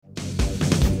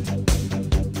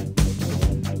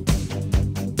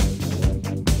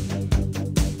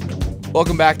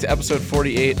Welcome back to episode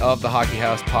 48 of the Hockey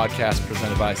House podcast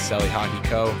presented by Selly Hockey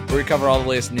Co., where we cover all the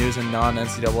latest news in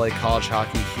non-NCAA college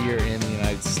hockey here in the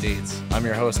United States. I'm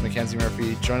your host, Mackenzie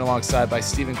Murphy, joined alongside by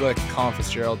Stephen Glick, Colin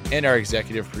Fitzgerald, and our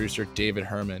executive producer, David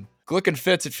Herman. Glick and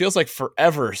Fitz, it feels like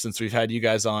forever since we've had you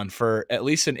guys on for at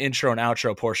least an intro and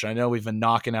outro portion. I know we've been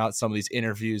knocking out some of these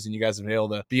interviews and you guys have been able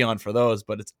to be on for those,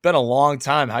 but it's been a long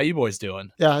time. How you boys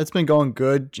doing? Yeah, it's been going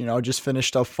good. Just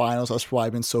finished up finals. That's why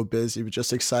I've been so busy. We're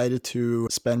just excited to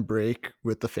spend break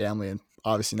with the family, and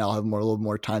obviously now I'll have a little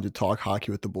more time to talk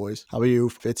hockey with the boys. How about you,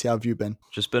 Fitz? How have you been?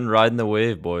 Just been riding the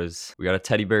wave, boys. We got a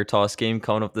teddy bear toss game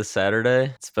coming up this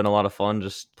Saturday. It's been a lot of fun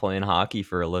just playing hockey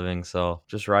for a living, so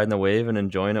just riding the wave and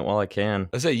enjoying it while I can.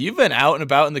 I say you've been out and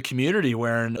about in the community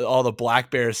wearing all the Black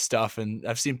Bears stuff, and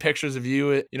I've seen pictures of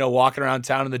you, walking around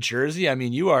town in the jersey. I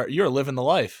mean, you're living the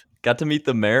life. Got to meet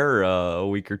the mayor a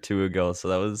week or two ago, so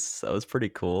that was pretty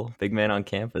cool. Big man on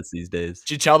campus these days.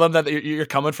 Did you tell them that you're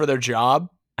coming for their job?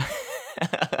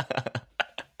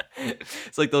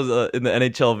 It's like those in the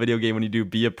NHL video game when you do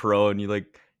be a pro and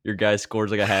your guy scores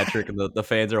like a hat trick and the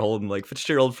fans are holding like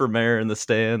Fitzgerald for mayor in the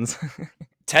stands.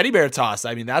 Teddy bear toss.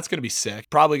 I mean, that's going to be sick.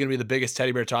 Probably going to be the biggest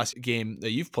teddy bear toss game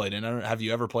that you've played in. Have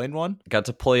you ever played in one? Got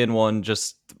to play in one.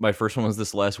 Just my first one was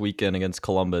this last weekend against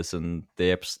Columbus, and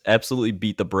they absolutely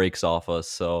beat the brakes off us.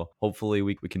 So hopefully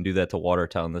we can do that to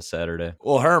Watertown this Saturday.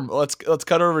 Well, Herm, let's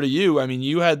cut over to you. I mean,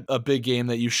 you had a big game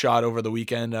that you shot over the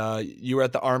weekend. You were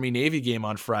at the Army-Navy game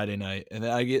on Friday night, and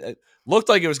it looked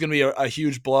like it was going to be a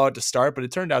huge blowout to start, but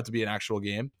it turned out to be an actual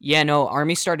game. Yeah, no,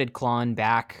 Army started clawing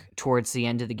back towards the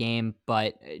end of the game,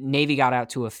 but Navy got out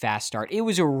to a fast start. It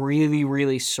was a really,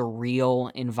 really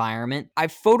surreal environment.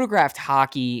 I've photographed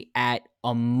hockey at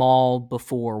a mall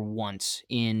before once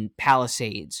in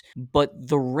Palisades, but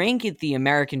the rink at the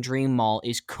American Dream Mall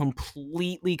is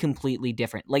completely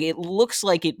different. Like, it looks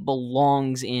like it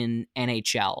belongs in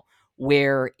NHL,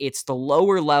 where it's the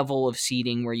lower level of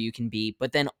seating where you can be,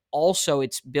 but then also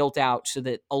it's built out so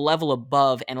that a level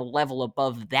above and a level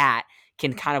above that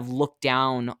can kind of look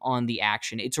down on the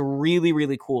action. It's a really,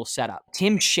 really cool setup.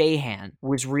 Tim Shahan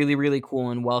was really, really cool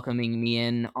in welcoming me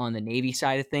in on the Navy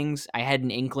side of things. I had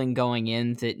an inkling going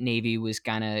in that Navy was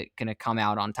gonna come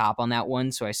out on top on that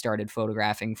one, so I started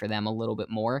photographing for them a little bit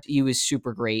more. He was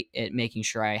super great at making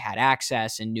sure I had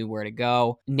access and knew where to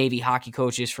go. Navy hockey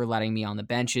coaches for letting me on the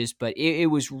benches, but it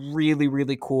was really,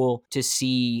 really cool to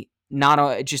see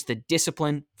not just the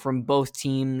discipline from both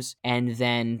teams and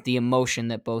then the emotion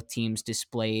that both teams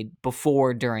displayed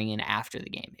before, during, and after the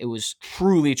game. It was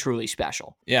truly, truly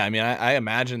special. Yeah, I mean, I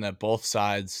imagine that both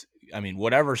sides, I mean,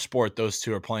 whatever sport those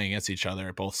two are playing against each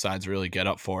other, both sides really get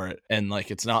up for it. And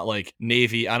like, it's not like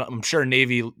Navy, I'm sure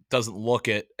Navy doesn't look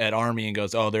at Army and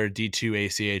goes, oh, they're a D2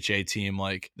 ACHA team.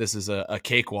 Like, this is a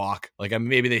cakewalk. Like,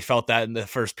 maybe they felt that in the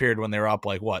first period when they were up,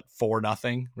 like, what,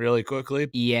 4-0 really quickly?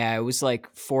 Yeah, it was like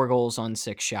 4 goals on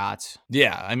 6 shots.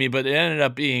 Yeah, I mean, but it ended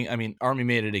up being, I mean, Army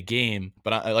made it a game.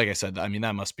 But like I said, I mean,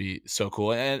 that must be so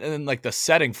cool. And like the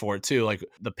setting for it too, like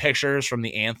the pictures from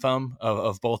the anthem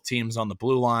of both teams on the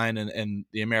blue line and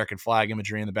the American flag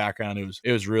imagery in the background.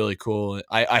 It was really cool.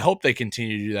 I hope they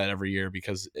continue to do that every year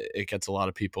because it gets a lot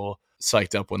of people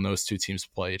psyched up when those two teams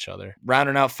play each other.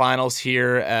 Rounding out finals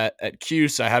here at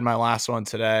Cuse. I had my last one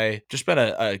today. Just been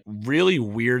a really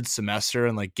weird semester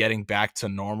and like getting back to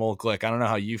normal. Glick, I don't know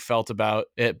how you felt about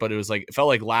it, but it felt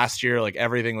like last year, like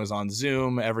everything was on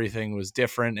Zoom, everything was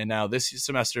different. And now this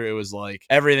semester, it was like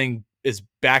everything is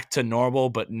back to normal,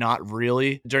 but not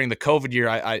really. During the COVID year,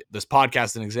 I this podcast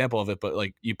is an example of it, but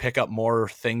like you pick up more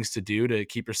things to do to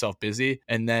keep yourself busy.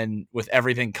 And then with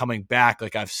everything coming back,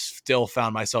 like I've still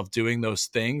found myself doing those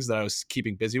things that I was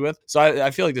keeping busy with. So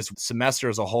I feel like this semester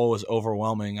as a whole was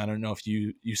overwhelming. I don't know if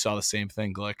you saw the same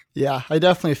thing, Glick. Yeah, I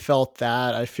definitely felt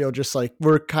that. I feel just like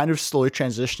we're kind of slowly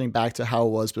transitioning back to how it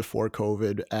was before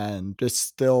COVID, and just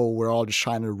still we're all just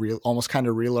trying to almost kind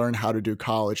of relearn how to do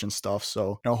college and stuff.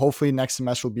 So hopefully next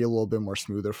semester will be a little bit more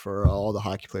smoother for all the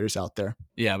hockey players out there.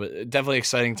 Yeah, but definitely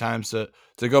exciting times to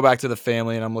go back to the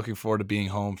family, and I'm looking forward to being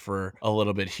home for a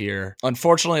little bit here.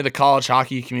 Unfortunately, the college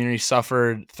hockey community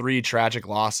suffered 3 tragic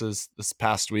losses this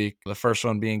past week. The first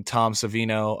one being Tom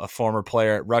Savino, a former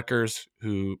player at Rutgers,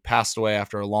 who passed away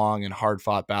after a long and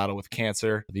hard-fought battle with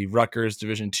cancer. The Rutgers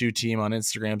Division II team on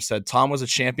Instagram said Tom was a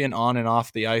champion on and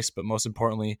off the ice, but most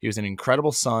importantly, he was an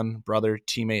incredible son, brother,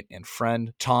 teammate, and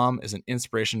friend. Tom is an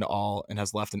inspiration to all and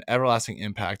has left an everlasting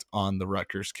impact on the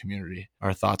Rutgers community.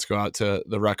 Our thoughts go out to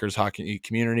the Rutgers hockey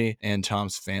community and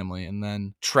Tom's family. And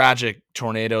then tragic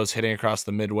tornadoes hitting across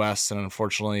the Midwest, and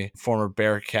unfortunately, former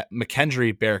Bearcat,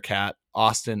 McKendree Bearcat,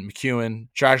 Austin McEwen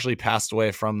tragically passed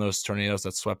away from those tornadoes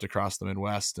that swept across the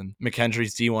Midwest. And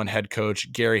McKendree's D1 head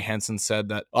coach, Gary Henson, said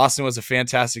that Austin was a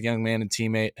fantastic young man and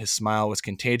teammate. His smile was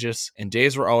contagious, and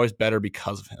days were always better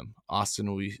because of him. Austin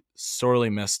will be sorely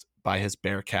missed by his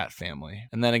Bearcat family.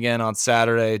 And then again on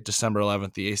Saturday, December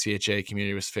 11th, the ACHA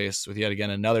community was faced with yet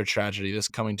again another tragedy, this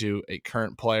coming to a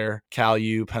current player. Cal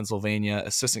U, Pennsylvania,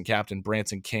 assistant captain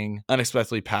Branson King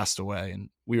unexpectedly passed away. And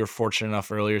we were fortunate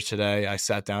enough earlier today, I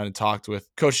sat down and talked with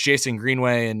Coach Jason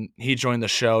Greenway, and he joined the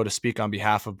show to speak on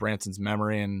behalf of Branson's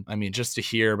memory. And I mean, just to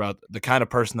hear about the kind of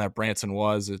person that Branson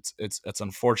was, it's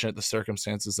unfortunate the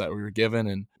circumstances that we were given,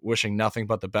 and wishing nothing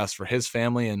but the best for his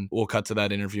family. And we'll cut to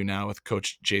that interview now with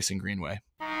Coach Jason Greenway.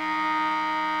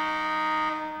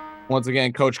 Once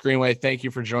again, Coach Greenway, thank you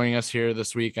for joining us here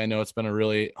this week. I know it's been a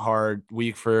really hard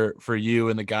week for you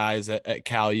and the guys at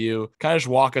Cal U. Kind of just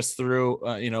walk us through,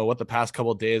 what the past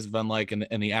couple of days have been like, and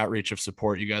the outreach of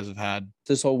support you guys have had.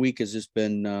 This whole week has just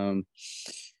been,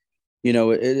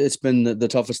 it's been the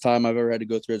toughest time I've ever had to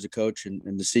go through as a coach,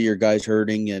 and to see your guys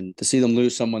hurting and to see them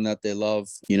lose someone that they love.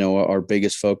 Our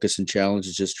biggest focus and challenge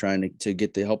is just trying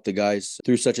to help the guys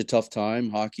through such a tough time.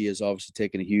 Hockey has obviously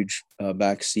taken a huge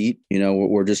back seat.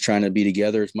 We're just trying to be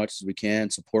together as much as we can,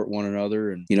 support one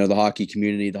another. And, the hockey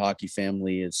community, the hockey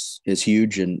family is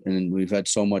huge. And we've had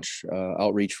so much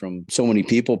outreach from so many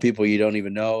people you don't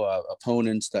even know,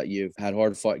 opponents that you've had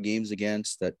hard fought games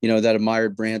against that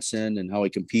admired Branson and how he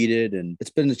competed. And it's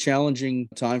been a challenging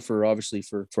time for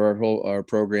our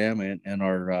program and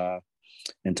our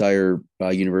entire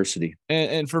university.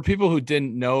 And for people who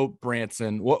didn't know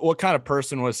Branson, what kind of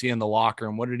person was he in the locker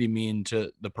room? What did he mean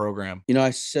to the program?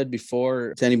 I said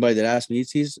before to anybody that asked me,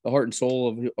 he's the heart and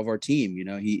soul of our team.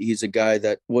 He's a guy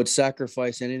that would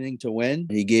sacrifice anything to win.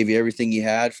 He gave you everything he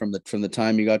had from the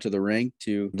time he got to the rink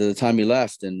to the time he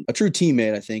left, and a true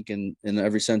teammate, I think, in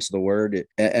every sense of the word,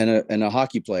 and a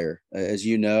hockey player, as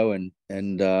you know, and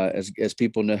as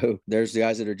people know, there's the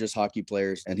guys that are just hockey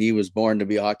players, and he was born to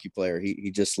be a hockey player.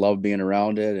 He just loved being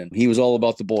around it, and he was all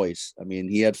about the boys. I mean,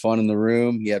 he had fun in the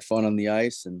room, he had fun on the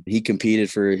ice, and he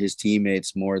competed for his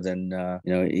teammates more than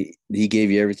he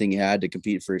gave you everything he had to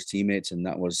compete for his teammates, and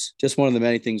that was just one of the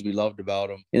many things we loved about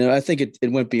him. I think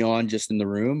it went beyond just in the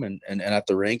room and at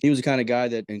the rink. He was the kind of guy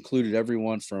that included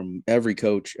everyone, from every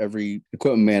coach, every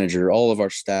equipment manager, all of our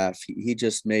staff. He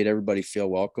just made everybody feel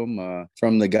welcome,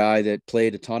 from the guy that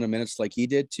played a ton of minutes like he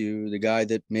did to the guy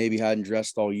that maybe hadn't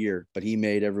dressed all year, but he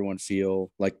made everyone feel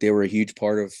like they were a huge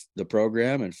part of the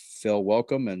program and feel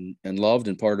welcome and loved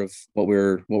and part of what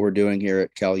we're doing here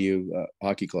at Cal U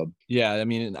Hockey Club. Yeah, I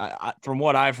mean, from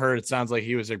what I've heard, it sounds like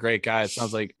he was a great guy. It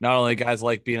sounds like not only guys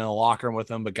like being in the locker room with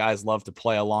him, but guys love to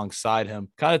play alongside him.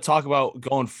 Kind of talk about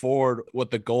going forward,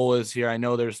 what the goal is here. I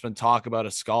know there's been talk about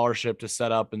a scholarship to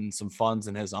set up and some funds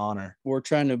in his honor. We're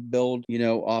trying to build,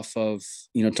 off of,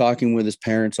 talking with his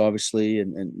parents, obviously,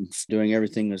 and doing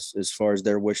everything as far as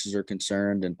their wishes are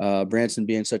concerned. And Branson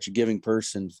being such a giving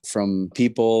person, from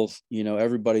people,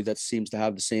 everybody that seems to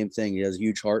have the same thing. He has a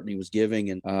huge heart and he was giving.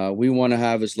 And we want to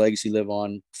have his legacy live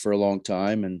on for a long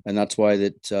time. And that's why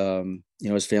that,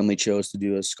 his family chose to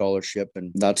do a scholarship.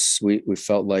 And we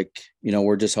felt like,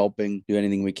 we're just helping do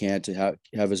anything we can to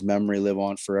have his memory live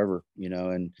on forever,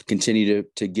 and continue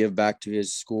to give back to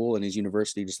his school and his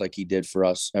university, just like he did for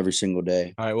us every single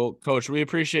day. All right. Well, Coach, we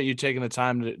appreciate you taking the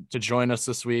time to join us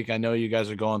this week. I know you guys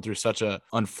are going through such a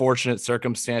unfortunate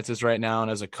circumstances right now.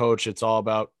 And as a coach, it's all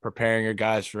about preparing your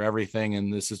guys for everything.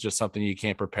 And this is just something you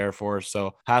can't prepare for.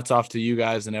 So hats off to you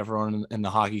guys and everyone in the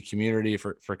hockey community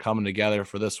for coming together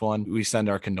for this one. We send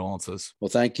our condolences. Well,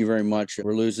 thank you very much.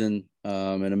 We're losing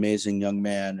an amazing young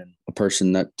man and a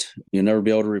person that you'll never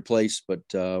be able to replace, but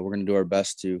we're going to do our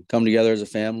best to come together as a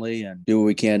family and do what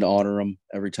we can to honor him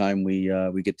every time we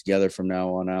get together from now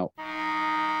on out.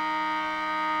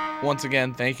 Once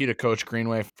again, thank you to Coach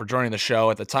Greenway for joining the show.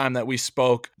 At the time that we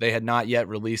spoke, they had not yet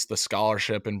released the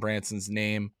scholarship in Branson's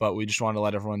name, but we just wanted to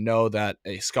let everyone know that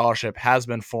a scholarship has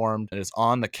been formed. It is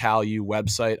on the Cal U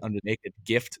website under the Make a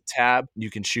Gift tab.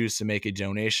 You can choose to make a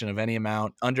donation of any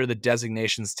amount. Under the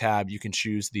Designations tab, you can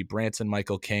choose the Branson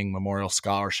Michael King Memorial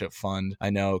Scholarship Fund. I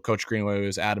know Coach Greenway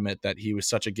was adamant that he was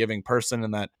such a giving person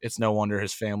and that it's no wonder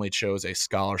his family chose a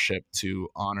scholarship to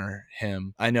honor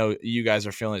him. I know you guys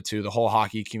are feeling it too. The whole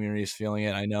hockey community is feeling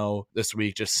it. I know this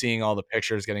week, just seeing all the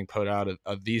pictures getting put out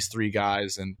of these three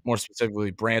guys, and more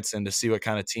specifically Branson, to see what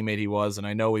kind of teammate he was. And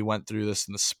I know we went through this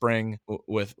in the spring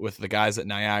with the guys at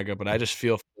Niagara, but I just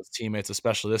feel for those teammates,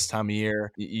 especially this time of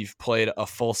year. You've played a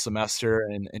full semester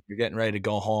and you're getting ready to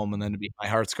go home, and then my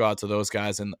hearts go out to those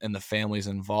guys and the families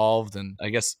involved. And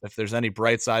I guess if there's any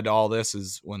bright side to all this,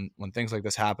 is when things like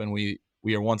this happen, we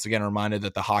we are once again reminded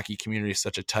that the hockey community is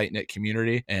such a tight-knit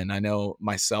community. And I know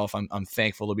myself, I'm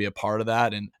thankful to be a part of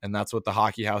that. And that's what the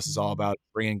Hockey House is all about,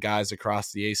 bringing guys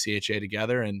across the ACHA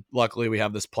together. And luckily we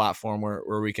have this platform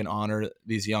where we can honor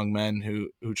these young men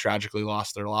who tragically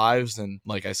lost their lives. And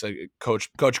like I said, Coach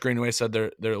Greenway said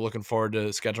they're looking forward to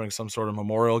scheduling some sort of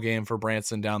memorial game for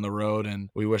Branson down the road. And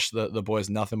we wish the boys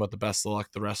nothing but the best of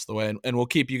luck the rest of the way. And we'll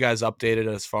keep you guys updated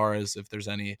as far as if there's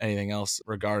anything else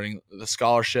regarding the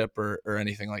scholarship or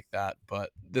anything like that.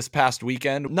 But this past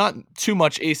weekend, not too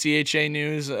much ACHA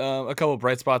news, a couple of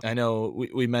bright spots. I know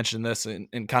we mentioned this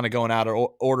and kind of going out of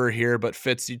order here, but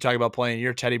Fitz, you talk about playing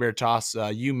your teddy bear toss.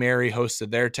 UMary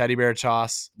hosted their teddy bear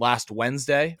toss last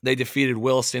Wednesday. They defeated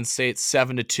Williston State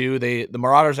 7-2. The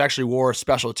Marauders actually wore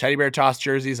special teddy bear toss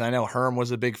jerseys. I know Herm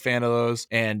was a big fan of those,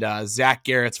 and Zach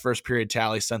Garrett's first period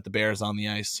tally sent the Bears on the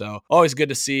ice. So always good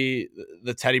to see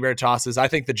the teddy bear tosses. I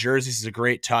think the jerseys is a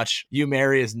great touch.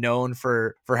 UMary is known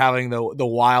for having the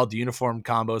wild uniform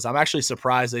combos. I'm actually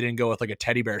surprised they didn't go with like a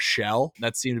teddy bear shell.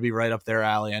 That seemed to be right up their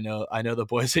alley. I know the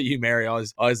boys at UMary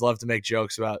always love to make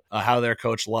jokes about how their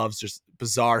coach loves just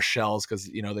bizarre shells because,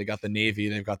 they got the navy,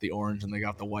 they've got the orange, and they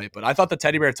got the white. But I thought the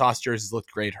teddy bear toss jerseys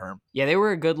looked great, Herm. Yeah, they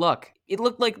were a good look. It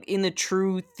looked like in the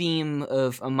true theme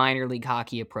of a minor league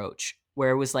hockey approach,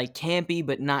 where it was like campy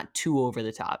but not too over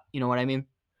the top. You know what I mean?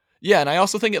 Yeah, and I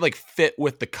also think it fit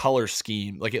with the color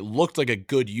scheme. Like it looked like a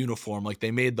good uniform. Like they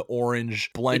made the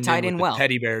orange blend in with the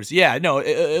teddy bears. Yeah, no,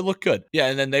 it looked good. Yeah,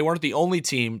 and then they weren't the only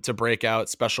team to break out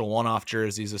special one-off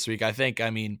jerseys this week. I think,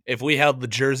 if we held the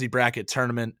jersey bracket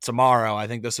tournament tomorrow, I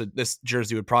think this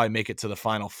jersey would probably make it to the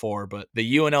Final Four. But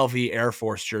the UNLV Air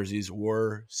Force jerseys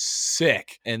were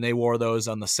sick, and they wore those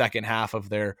on the second half of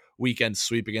their weekend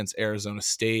sweep against Arizona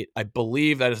State. I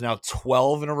believe that is now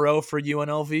 12 in a row for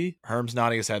UNLV. Herm's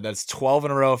nodding his head. That's 12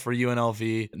 in a row for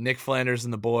UNLV. Nick Flanders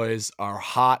and the boys are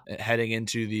hot heading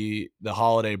into the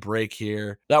holiday break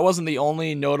here. That wasn't the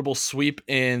only notable sweep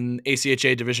in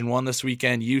ACHA Division I this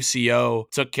weekend.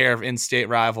 UCO took care of in-state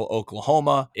rival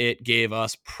Oklahoma. It gave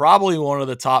us probably one of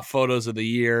the top photos of the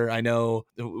year. I know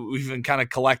we've been kind of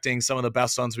collecting some of the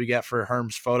best ones we get for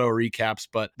Herm's photo recaps,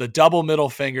 but the double middle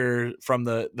finger from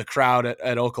the crowd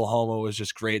at Oklahoma was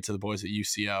just great to the boys at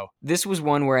UCO. This was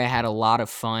one where I had a lot of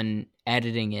fun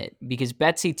editing it because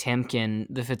Betsy Timken,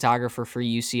 the photographer for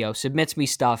UCO, submits me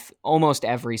stuff almost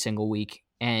every single week.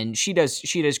 And she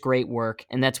does great work,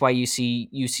 and that's why you see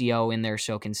UCO in there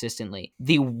so consistently.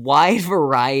 The wide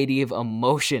variety of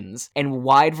emotions and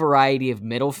wide variety of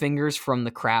middle fingers from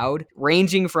the crowd,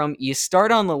 ranging from you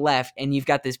start on the left and you've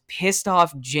got this pissed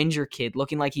off ginger kid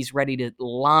looking like he's ready to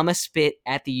llama spit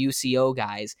at the UCO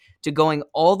guys, to going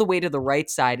all the way to the right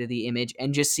side of the image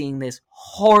and just seeing this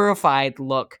horrified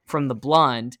look from the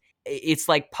blonde. It's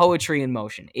like poetry in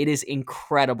motion. It is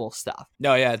incredible stuff.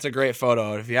 No, yeah, it's a great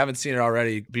photo. If you haven't seen it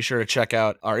already, be sure to check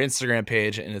out our Instagram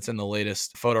page, and it's in the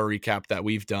latest photo recap that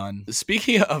we've done.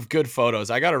 Speaking of good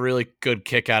photos, I got a really good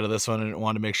kick out of this one and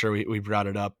wanted to make sure we brought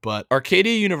it up. But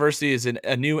Arcadia University is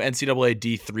a new NCAA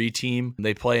D3 team.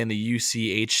 They play in the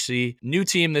UCHC. New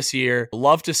team this year.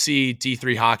 Love to see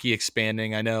D3 hockey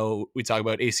expanding. I know we talk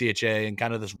about ACHA and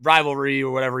kind of this rivalry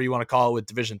or whatever you want to call it with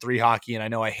Division III hockey, and I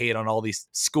know I hate on all these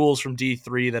schools from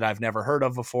D3 that I've never heard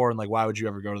of before, and like, why would you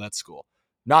ever go to that school?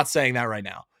 Not saying that right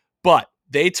now, but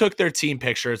they took their team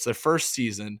picture. It's their first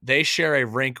season. They share a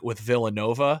rink with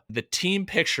Villanova. The team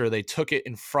picture, they took it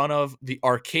in front of the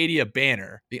Arcadia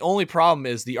banner. The only problem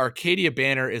is the Arcadia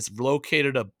banner is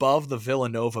located above the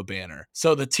Villanova banner.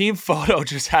 So the team photo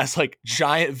just has like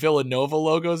giant Villanova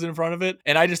logos in front of it.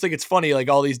 And I just think it's funny, like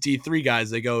all these D3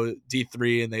 guys, they go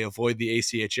D3 and they avoid the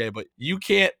ACHA, but you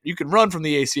can run from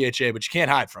the ACHA, but you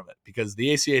can't hide from it because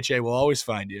the ACHA will always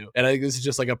find you. And I think this is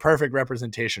just like a perfect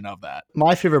representation of that.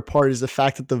 My favorite part is the fact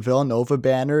that the Villanova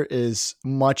banner is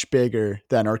much bigger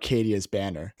than Arcadia's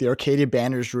banner. The Arcadia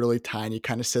banner is really tiny,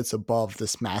 kind of sits above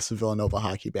this massive Villanova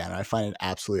hockey banner. I find it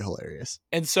absolutely hilarious.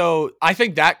 And so I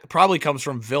think that probably comes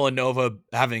from Villanova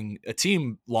having a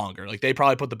team longer. Like they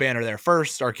probably put the banner there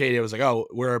first. Arcadia was like, oh,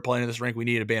 we're playing in this rink, we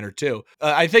need a banner too.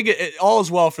 I think it all is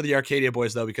well for the Arcadia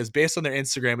boys though, because based on their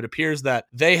Instagram, it appears that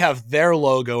they have their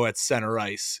logo at center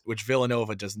ice, which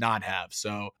Villanova does not have.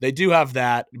 So they do have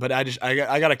that, but I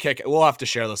got to kick it. We'll have to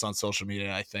share this on social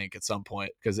media, I think, at some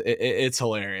point, because it's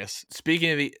hilarious.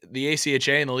 Speaking of the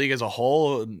ACHA and the league as a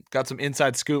whole, got some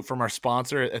inside scoop from our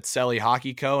sponsor at Selly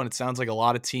Hockey Co., and it sounds like a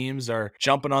lot of teams are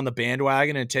jumping on the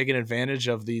bandwagon and taking advantage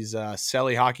of these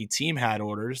Selly Hockey team hat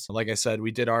orders. Like I said,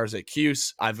 we did ours at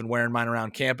Cuse. I've been wearing mine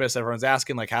around campus. Everyone's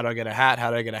asking, like, how do I get a hat? How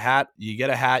do I get a hat? You get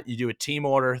a hat, you do a team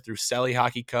order through Selly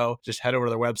Hockey Co. Just head over to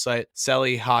their website,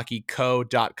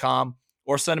 sellyhockeyco.com.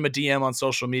 or send them a DM on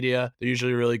social media. They're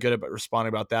usually really good at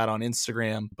responding about that on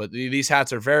Instagram. But these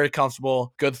hats are very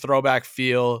comfortable, good throwback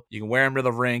feel. You can wear them to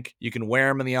the rink. You can wear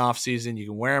them in the off season. You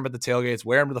can wear them at the tailgates,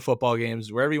 wear them to the football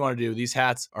games, wherever you want to do. These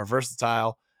hats are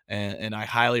versatile. And I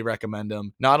highly recommend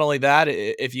them. Not only that,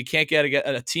 if you can't get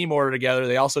a team order together,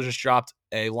 they also just dropped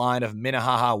a line of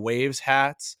Minnehaha Waves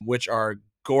hats, which are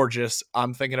gorgeous.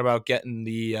 I'm thinking about getting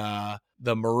the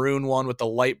maroon one with the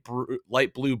light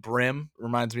blue brim.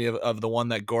 Reminds me of the one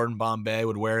that Gordon Bombay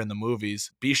would wear in the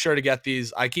movies. Be sure to get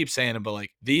these. I keep saying it, but like,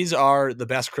 these are the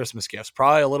best Christmas gifts.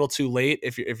 Probably a little too late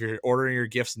if you're ordering your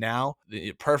gifts now.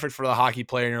 Perfect for the hockey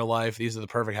player in your life. These are the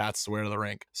perfect hats to wear to the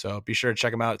rink. So be sure to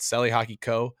check them out at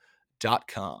SellyHockeyCo.com.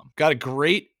 Got a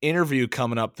great interview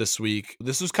coming up this week.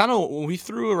 This was kind of when we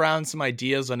threw around some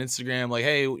ideas on Instagram, like,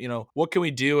 hey, what can we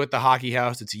do at the Hockey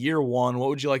House? It's year one. What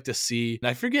would you like to see? And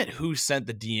I forget who sent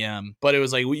the DM, but it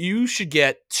was like, you should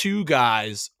get 2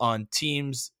 guys on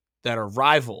teams that are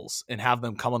rivals and have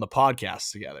them come on the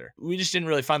podcast together. We just didn't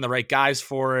really find the right guys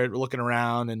for it. We're looking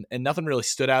around and nothing really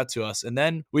stood out to us. And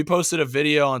then we posted a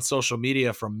video on social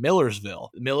media from Millersville.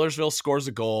 Millersville scores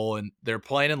a goal and they're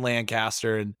playing in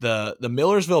Lancaster, and the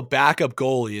Millersville backup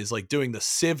goalie is like doing the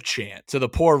Civ chant to the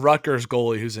poor Rutgers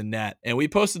goalie who's in net. And we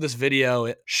posted this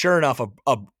video. Sure enough,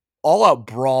 a all-out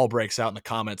brawl breaks out in the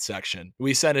comments section.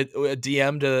 We sent a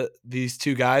DM to these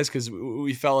 2 guys because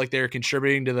we felt like they were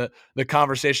contributing to the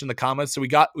conversation in the comments. So we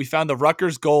found the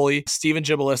Rutgers goalie, Steven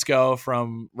Gibilisco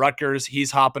from Rutgers. He's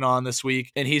hopping on this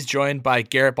week, and he's joined by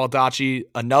Garrett Balducci,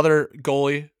 another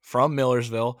goalie from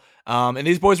Millersville. And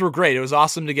these boys were great. It was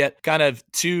awesome to get kind of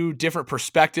 2 different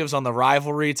perspectives on the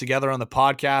rivalry together on the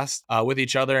podcast with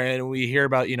each other. And we hear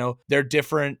about, their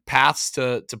different paths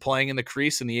to playing in the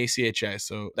crease in the ACHA.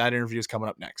 So that interview is coming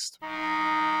up next.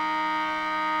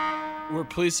 We're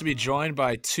pleased to be joined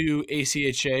by 2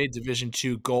 ACHA Division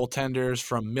II goaltenders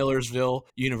from Millersville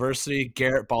University,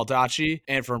 Garrett Balducci,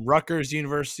 and from Rutgers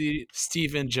University,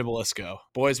 Steven Gibilisco.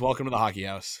 Boys, welcome to the Hockey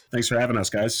House. Thanks for having us,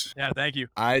 guys. Yeah, thank you.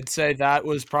 I'd say that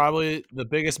was probably the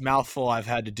biggest mouthful I've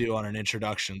had to do on an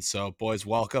introduction. So, boys,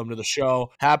 welcome to the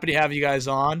show. Happy to have you guys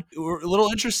on. We're a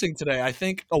little interesting today. I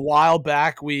think a while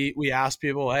back we asked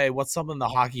people, hey, what's something the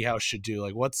Hockey House should do?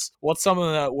 Like, what's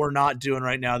something that we're not doing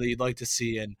right now that you'd like to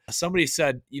see? And somebody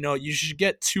said, you should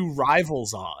get 2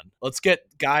 rivals on. Let's get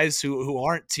guys who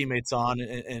aren't teammates on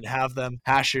and have them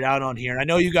hash it out on here. And I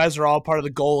know you guys are all part of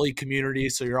the goalie community,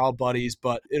 so you're all buddies,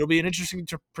 but it'll be an interesting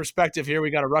perspective here.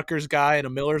 We got a Rutgers guy and a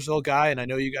Millersville guy, and I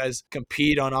know you guys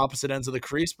compete on opposite ends of the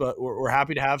crease, but we're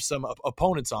happy to have some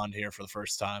opponents on here for the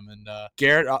first time. And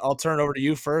Garrett, I'll turn it over to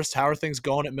you first. How are things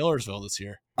going at Millersville this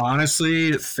year?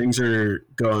 Honestly, things are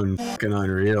going fucking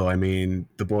unreal. I mean,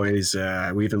 the boys,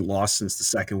 we haven't lost since the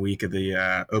second week of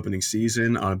the opening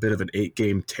season, on a bit of an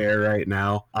 8-game tear right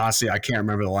now. Honestly, I can't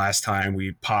remember the last time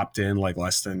we popped in like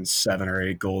less than 7 or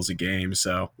 8 goals a game.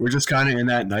 So we're just kind of in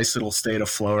that nice little state of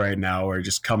flow right now where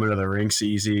just coming to the rinks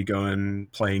easy,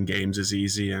 playing games is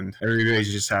easy, and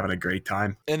everybody's just having a great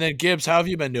time. And then Gibbs, how have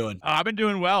you been doing? I've been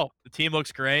doing well. The team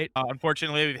looks great.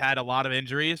 Unfortunately, we've had a lot of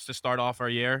injuries to start off our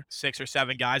year. 6 or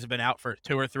 7 guys have been out for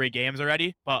 2 or 3 games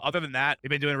already. But other than that, we've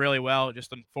been doing really well.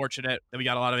 Just unfortunate that we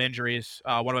got a lot of injuries,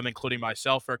 one of them including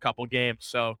myself for a couple games.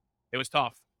 So it was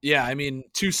tough. Yeah, I mean,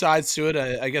 2 sides to it.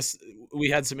 I guess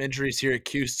we had some injuries here at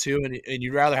Cuse too, and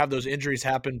you'd rather have those injuries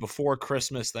happen before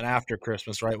Christmas than after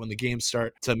Christmas, right? When the games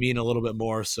start to mean a little bit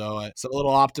more. So it's a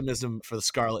little optimism for the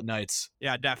Scarlet Knights.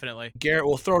 Yeah, definitely. Garrett,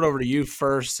 we'll throw it over to you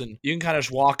first, and you can kind of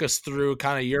just walk us through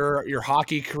kind of your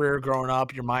hockey career growing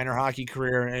up, your minor hockey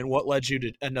career, and what led you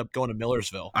to end up going to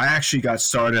Millersville. I actually got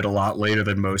started a lot later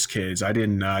than most kids. I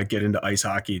didn't get into ice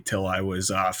hockey till I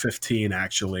was 15,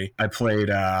 actually. I played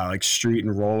like street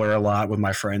and roller a lot with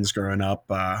my friends growing up.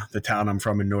 The town I'm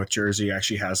from in North Jersey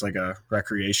actually has like a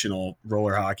recreational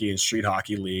roller hockey and street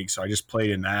hockey league, so I just played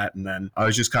in that, and then I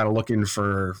was just kind of looking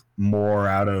for more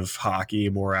out of hockey,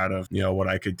 more out of what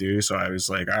I could do. So I was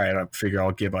like, all right, I figure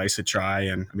I'll give ice a try,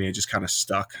 and I mean, it just kind of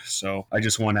stuck. So I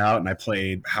just went out and I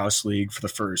played house league for the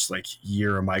first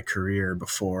year of my career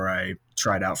before I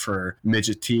tried out for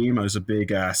midget team. I was a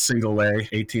big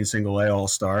 18 single A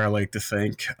all-star, I like to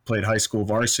think. Played high school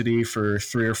varsity for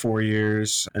 3 or 4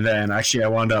 years, and then actually I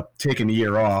wound up taking a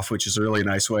year off, which is a really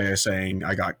nice way of saying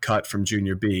I got cut from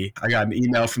junior B. I got an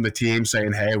email from the team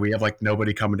saying, hey, we have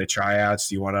nobody coming to tryouts.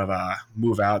 Do you want to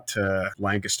move out to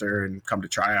Lancaster and come to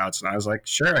tryouts? And I was like,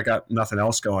 sure, I got nothing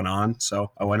else going on.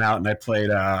 So I went out and I played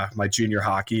my junior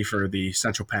hockey for the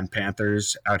Central Penn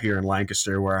Panthers out here in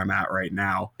Lancaster, where I'm at right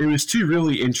now. It was 2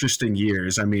 really interesting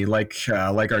years. I mean, the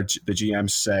GM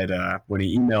said when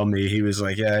he emailed me, he was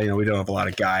like, yeah, we don't have a lot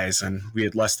of guys, and we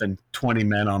had less than 20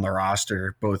 men on the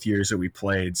roster both years that we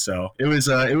played. So it was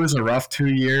a rough 2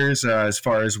 years as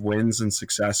far as wins and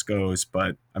success goes.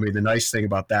 But I mean, the nice thing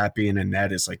about that being in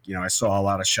net is I saw a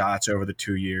lot of shots over the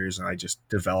 2 years, and I just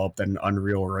developed at an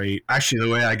unreal rate. Actually,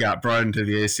 the way I got brought into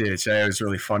the ACHA was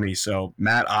really funny. So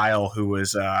Matt Isle, who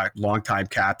was a longtime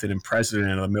captain and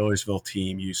president of the Millersville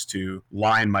team, used to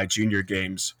line my junior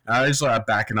games. I was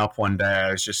backing up one day.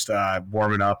 I was just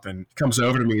warming up, and he comes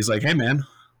over to me. He's like, "Hey, man,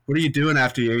 what are you doing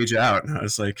after you age out?" And I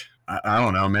was like, I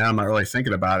don't know, man. I'm not really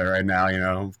thinking about it right now.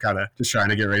 I'm kind of just trying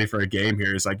to get ready for a game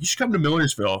here. He's like, you should come to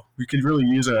Millersville. We could really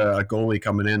use a goalie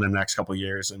coming in the next couple of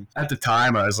years. And at the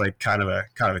time, I was like kind of a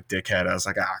dickhead. I was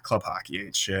like, club hockey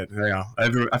ain't shit.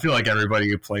 I feel like everybody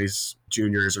who plays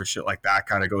juniors or shit like that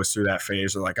kind of goes through that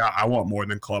phase. They're like, I want more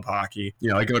than club hockey.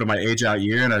 I go to my age out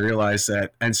year, and I realize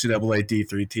that NCAA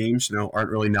D3 teams, aren't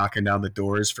really knocking down the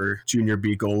doors for junior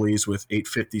B goalies with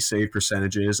 850 save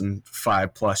percentages and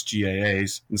 5+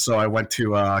 GAAs. And so I went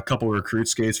to a couple of recruit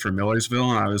skates for Millersville,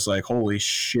 and I was like, holy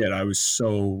shit, I was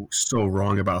so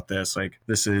wrong about this. Like,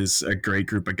 this is a great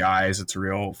group of guys. It's a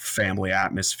real family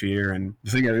atmosphere. And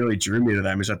the thing that really drew me to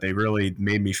them is that they really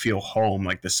made me feel home.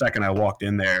 Like, the second I walked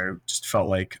in there, just felt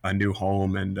like a new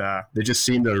home, and they just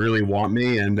seemed to really want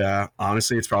me. And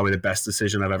honestly, it's probably the best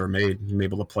decision I've ever made. I'm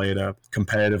able to play at a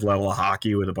competitive level of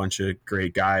hockey with a bunch of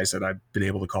great guys that I've been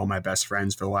able to call my best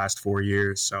friends for the last 4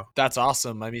 years. So that's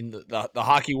awesome. I mean, the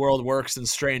hockey world works in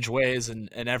strange ways, and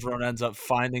everyone ends up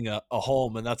finding a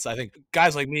home. And that's, I think,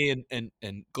 guys like me and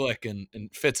Glick and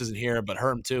Fitz isn't here, but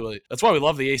Herm too. Like, that's why we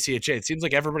love the ACHA. It seems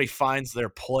like everybody finds their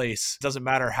place. It doesn't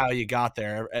matter how you got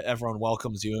there. Everyone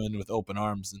welcomes you in with open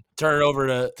arms. And turn it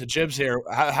over to Jibs here.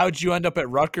 How'd you end up at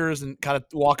Rutgers, and kind of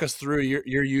walk us through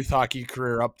your youth hockey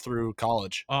career up through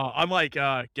college? Unlike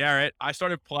Garrett, I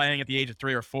started playing at the age of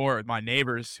 3 or 4 with my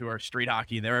neighbors who are street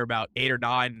hockey. They were about 8 or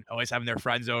 9, always having their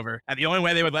friends over. And the only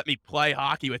way they would let me play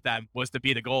hockey with them was to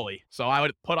be the goalie. So I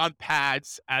would put on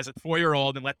pads as a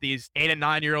 4-year-old and let these 8 and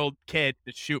 9-year-old kids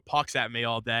just shoot pucks at me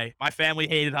all day. My family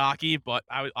hated hockey, but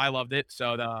I loved it.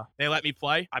 So they let me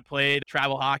play. I played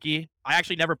travel hockey. I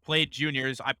actually never played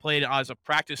juniors. I played as a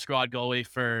practice squad goalie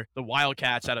for the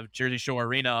Wildcats out of Jersey Shore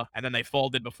Arena, and then they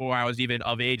folded before I was even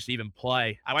of age to even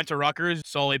play. I went to Rutgers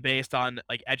solely based on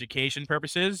education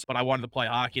purposes, but I wanted to play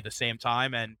hockey at the same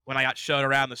time. And when I got showed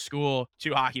around the school,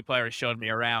 2 hockey players showed me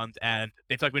around, and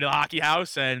they took me to the hockey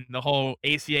house and the whole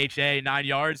ACHA 9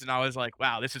 yards, and I was like,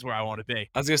 wow, this is where I want to be.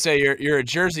 I was gonna say, you're a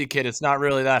Jersey kid. It's not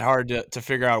really that hard to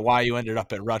figure out why you ended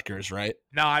up at Rutgers, right?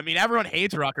 No, I mean, everyone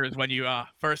hates Rutgers when you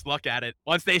first look at it.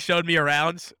 Once they showed me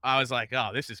around, I was like,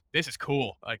 oh, this is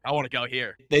cool. Like, I want to go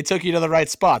here. They took you to the right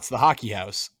spots, the hockey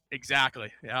house. Exactly.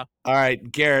 Yeah. All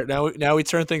right, Garrett, now we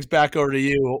turn things back over to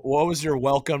you. What was your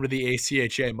welcome to the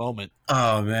ACHA moment?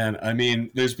 Oh, man. I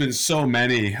mean, there's been so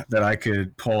many that I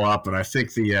could pull up, and I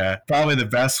think probably the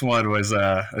best one was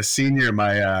a senior.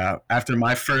 After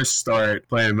my first start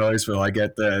playing in Millersville, I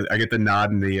get the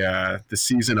nod in the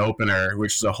season opener,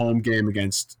 which is a home game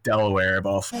against Delaware of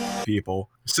all people.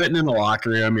 Sitting in the locker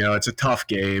room, it's a tough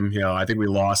game. I think we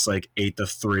lost like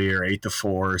 8-3 or 8-4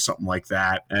 or something like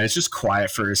that, and it's just quiet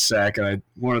for a sec. And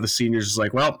one of the seniors is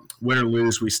like, "Well, win or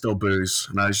lose, we still booze,"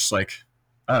 and I was just like,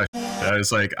 oh, I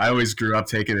was like, I always grew up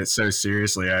taking it so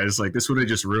seriously. I was like, this would have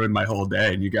just ruined my whole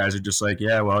day. And you guys are just like,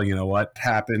 yeah, well, you know what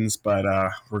happens, but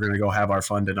we're going to go have our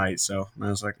fun tonight. So I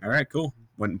was like, all right, cool.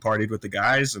 Went and partied with the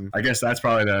guys. And I guess that's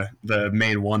probably the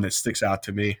main one that sticks out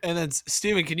to me. And then,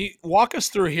 Steven, can you walk us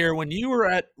through here? When you were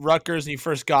at Rutgers and you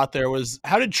first got there,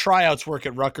 how did tryouts work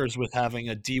at Rutgers with having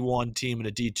a D1 team and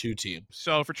a D2 team?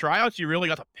 So for tryouts, you really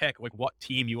got to pick what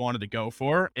team you wanted to go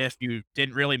for. If you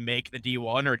didn't really make the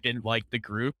D1 or didn't like the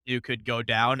group, you could go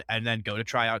down and then go to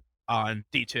tryout on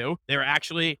D2. They were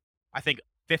actually, I think,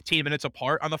 15 minutes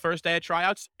apart on the first day of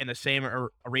tryouts in the same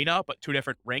arena, but 2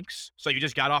 different rinks. So you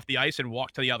just got off the ice and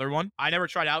walked to the other one. I never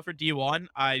tried out for D1.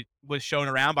 I was shown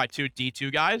around by 2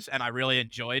 D2 guys, and I really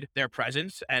enjoyed their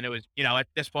presence. And it was, at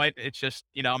this point, it's just,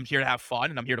 I'm here to have fun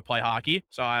and I'm here to play hockey.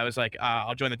 So I was like,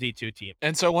 I'll join the D2 team.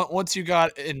 And so once you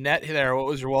got in net there, what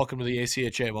was your welcome to the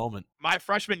ACHA moment? My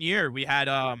freshman year, we had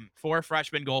 4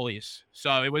 freshman goalies.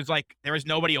 So it was like there was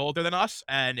nobody older than us,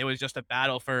 and it was just a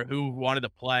battle for who wanted to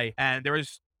play. And there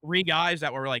was 3 guys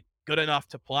that were good enough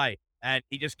to play. And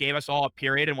he just gave us all a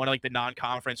period in one of the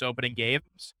non-conference opening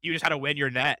games. You just had to win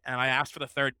your net. And I asked for the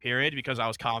 3rd period because I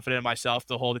was confident in myself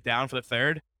to hold it down for the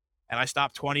 3rd. and I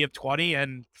stopped 20 of 20,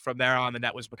 and from there on, the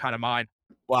net was kind of mine.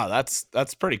 Wow,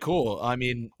 that's pretty cool. I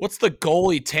mean, what's the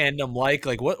goalie tandem like?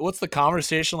 Like, what's the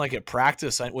conversation like at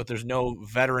practice with there's no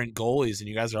veteran goalies and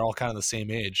you guys are all kind of the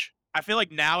same age? I feel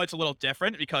like now it's a little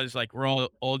different because like we're all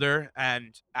older,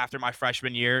 and after my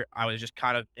freshman year, I was just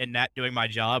kind of in net doing my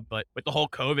job. But with the whole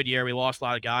COVID year, we lost a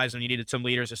lot of guys, and you needed some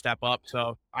leaders to step up.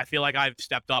 So I feel like I've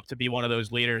stepped up to be one of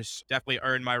those leaders. Definitely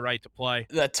earned my right to play.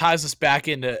 That ties us back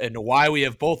into why we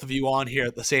have both of you on here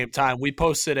at the same time. We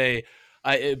posted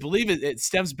I believe it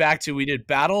stems back to we did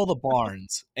Battle of the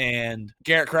Barns, and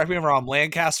Garrett, correct me if I'm wrong,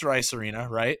 Lancaster Ice Arena,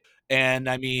 right? And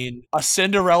I mean, a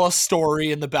Cinderella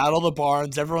story in the Battle of the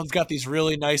Barns. Everyone's got these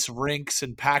really nice rinks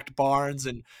and packed barns,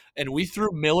 and we threw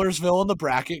Millersville in the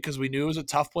bracket because we knew it was a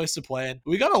tough place to play in.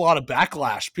 We got a lot of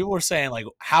backlash. People were saying, like,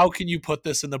 how can you put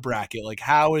this in the bracket? Like,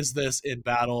 how is this in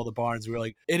Battle of the Barns? We were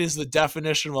like, it is the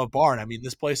definition of a barn. I mean,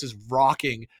 this place is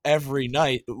rocking every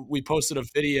night. We posted a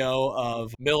video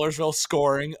of Millersville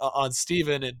scoring on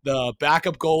Steven, and the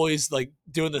backup goalies, like,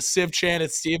 doing the Civ chant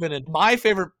at Steven. And my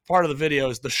favorite part of the video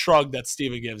is the shrug that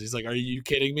Steven gives. He's like, are you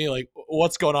kidding me? Like,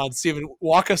 what's going on? Steven,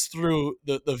 walk us through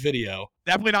the video.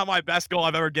 Definitely not my best goal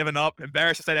I've ever given up.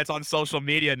 Embarrassed to say that's on social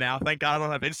media now. Thank God I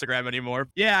don't have Instagram anymore.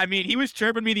 Yeah, I mean, he was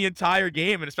chirping me the entire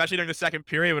game, and especially during the second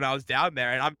period when I was down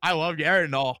there. And I love Garrett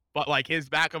and all, but like his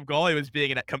backup goalie was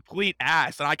being a complete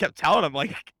ass. And I kept telling him,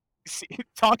 like,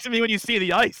 talk to me when you see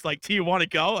the ice. Like, do you want to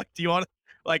go? Like, do you want to?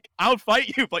 Like, I'll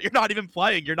fight you, but you're not even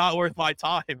playing. You're not worth my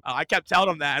time. I kept telling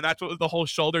him that, and that's what the whole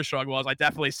shoulder shrug was. I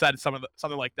definitely said something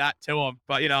like that to him.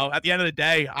 But, you know, at the end of the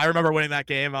day, I remember winning that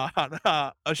game on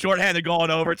a shorthanded goal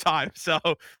in overtime. So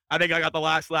I think I got the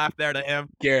last laugh there to him.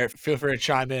 Garrett, feel free to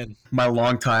chime in. My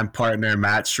longtime partner,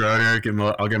 Matt Schroeder,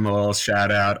 I'll give him a little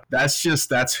shout out. That's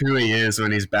who he is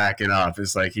when he's backing up.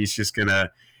 It's like he's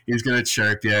gonna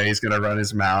chirp you. He's gonna run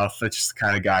his mouth. That's just the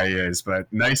kind of guy he is.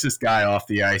 But nicest guy off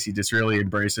the ice. He just really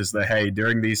embraces the, hey,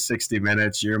 during these 60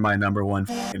 minutes, you're my number one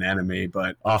fucking enemy.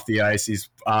 But off the ice, he's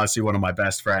honestly one of my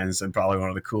best friends and probably one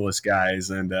of the coolest guys.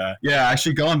 And yeah,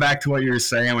 actually going back to what you were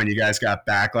saying when you guys got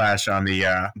backlash on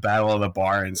the Battle of the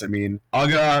Barns. I mean, I'll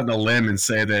go out on a limb and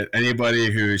say that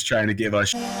anybody who's trying to give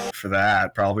us for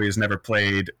that probably has never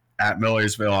played at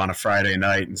Millersville on a Friday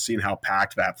night and seen how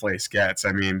packed that place gets.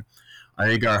 I mean, I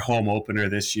think our home opener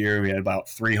this year, we had about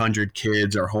 300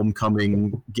 kids. Our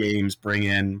homecoming games bring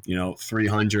in,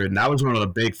 300. And that was one of the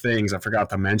big things I forgot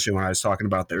to mention when I was talking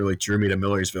about that really drew me to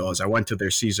Millersville is I went to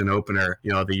their season opener,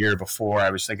 the year before.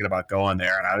 I was thinking about going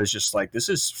there, and I was just like, this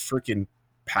is freaking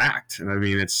packed. And I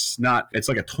mean, it's like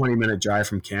a 20-minute drive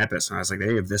from campus. And I was like,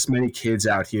 they have this many kids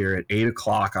out here at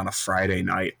 8:00 on a Friday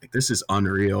night. Like, this is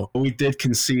unreal. We did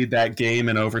concede that game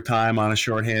in overtime on a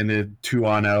shorthanded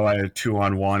 2-on-0. I had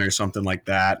 2-on-1 or something like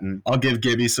that. And I'll give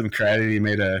Gibby some credit. He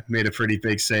made a pretty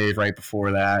big save right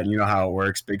before that. And you know how it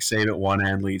works. Big save at one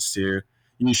end leads to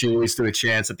usually leads to a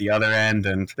chance at the other end,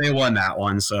 and they won that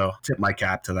one, so tip my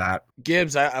cap to that.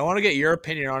 Gibbs, I want to get your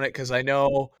opinion on it because I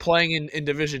know playing in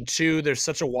Division II, there's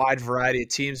such a wide variety of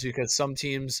teams because some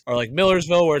teams are like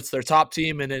Millersville where it's their top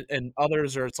team and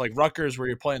others are it's like Rutgers where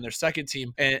you're playing their second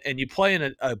team and you play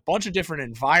in a bunch of different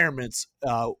environments.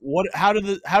 How do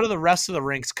the rest of the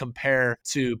rinks compare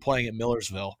to playing at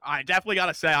Millersville? I definitely got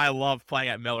to say I love playing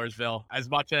at Millersville as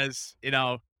much as,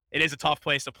 it is a tough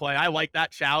place to play. I like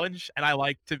that challenge, and I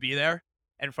like to be there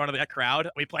in front of that crowd.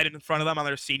 We played in front of them on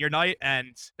their senior night,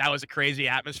 and that was a crazy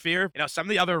atmosphere. Some of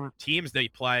the other teams they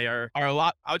play are a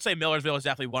lot. I would say Millersville is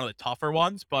definitely one of the tougher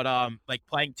ones, but like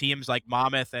playing teams like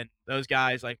Monmouth and those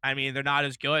guys, they're not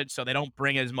as good, so they don't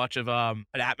bring as much of an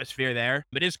atmosphere there.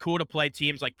 But it is cool to play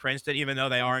teams like Princeton, even though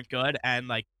they aren't good, and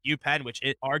like UPenn, which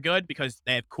are good because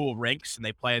they have cool rinks and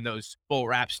they play in those full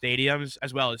wrap stadiums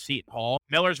as well as Seton Hall.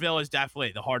 Millersville is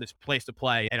definitely the hardest place to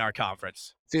play in our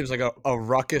conference. Seems like a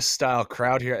ruckus style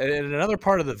crowd here. And another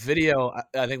part of the video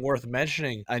I think worth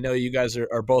mentioning, I know you guys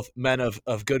are both men of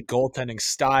good goaltending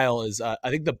style, is I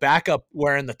think the backup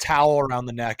wearing the towel around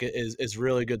the neck is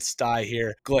really good style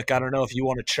here. Glick, I don't know if you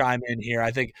want to chime in here.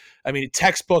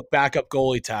 Textbook backup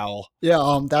goalie towel.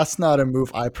 Yeah, that's not a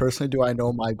move I personally do. I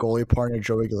know my goalie partner,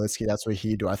 Joey Gibilisco, that's what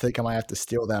he do. I think I might have to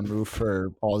steal that move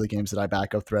for all the games that I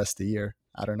back up the rest of the year.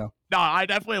 I don't know. No, I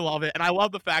definitely love it. And I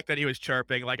love the fact that he was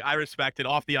chirping. Like, I respect it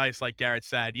off the ice, like Garrett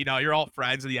said. You're all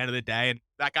friends at the end of the day. And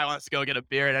that guy wants to go get a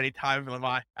beer at any time when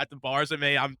I'm at the bars with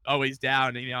me. I'm always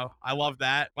down. And, I love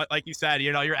that. But like you said,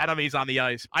 your enemies on the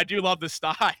ice. I do love the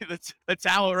style. The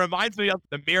towel reminds me of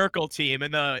the Miracle Team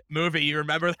in the movie. You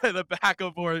remember the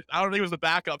backup, or I don't think it was the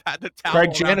backup, had the towel.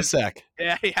 Craig Janicek.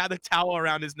 Yeah, he had the towel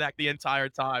around his neck the entire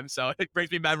time. So it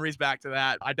brings me memories back to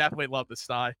that. I definitely love the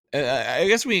style. I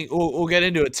guess we'll get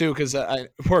into it too, because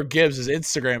poor Gibbs, his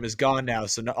Instagram is gone now,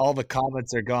 so all the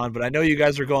comments are gone. But I know you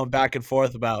guys are going back and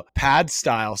forth about pad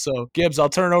style. So Gibbs, I'll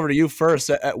turn it over to you first.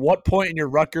 At what point in your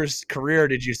Rutgers career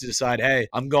did you decide, hey,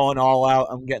 I'm going all out,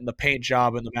 I'm getting the paint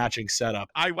job and the matching setup?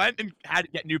 I went and had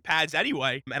to get new pads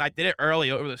anyway, and I did it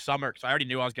early over the summer because I already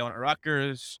knew I was going to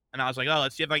Rutgers. And I was like, oh,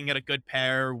 let's see if I can get a good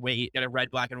pair, get a red,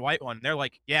 black, and white one. And they're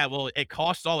like, yeah, well, it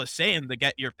costs all the same to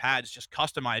get your pads just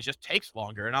customized, just takes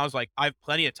longer. And I was like, I have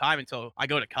plenty of time until I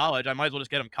go to college. I might as well just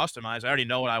get them customized. I already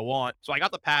know what I want. So I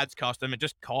got the pads custom. It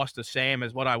just cost the same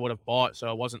as what I would have bought.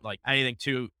 So it wasn't like anything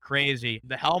too crazy.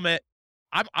 The helmet,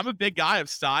 I'm a big guy of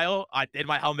style. I did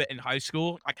my helmet in high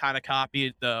school. I kind of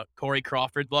copied the Corey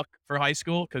Crawford look for high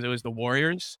school because it was the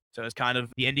Warriors. So it's kind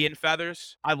of the Indian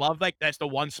feathers. I love like that's the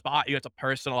one spot you have to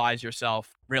personalize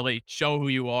yourself, really show who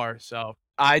you are. So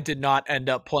I did not end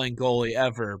up playing goalie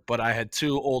ever, but I had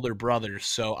two older brothers,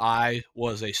 so I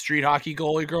was a street hockey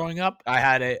goalie growing up. I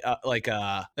had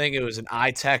I think it was an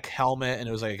iTech helmet, and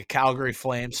it was like a Calgary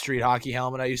Flames street hockey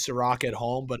helmet I used to rock at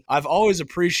home. But I've always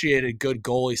appreciated good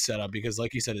goalie setup because,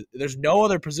 like you said, there's no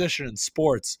other position in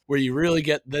sports where you really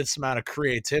get this amount of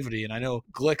creativity. And I know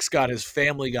Glick's got his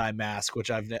Family Guy mask, which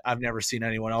I've never seen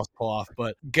anyone else pull off.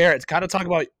 But Garrett, kind of talk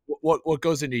about what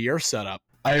goes into your setup.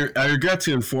 I regret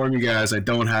to inform you guys I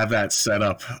don't have that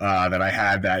setup that I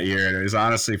had that year. And it was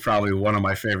honestly probably one of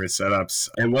my favorite setups.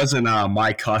 It wasn't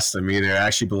my custom either. It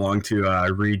actually belonged to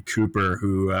Reed Cooper,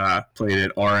 who played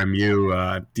at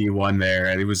RMU D1 there.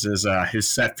 And it was his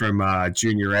set from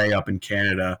Junior A up in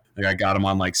Canada. Like I got him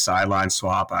on like sideline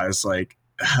swap. I was like,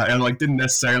 I didn't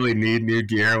necessarily need new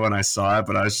gear when I saw it,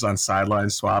 but I was just on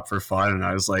sideline swap for fun. And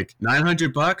I was like,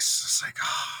 $900? It's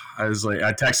like,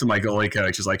 I texted my goalie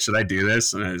coach. He's like, should I do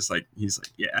this? And he's like,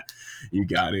 yeah, you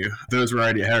got to. Those had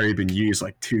already been used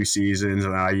like 2 seasons,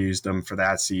 and I used them for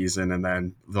that season. And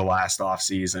then the last off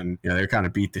season, they kind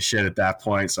of beat the shit at that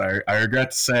point. So I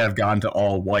regret to say I've gone to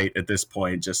all white at this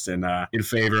point, just in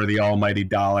favor of the almighty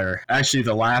dollar. Actually,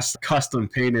 the last custom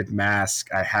painted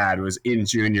mask I had was in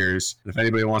juniors. If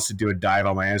anybody wants to do a dive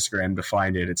on my Instagram to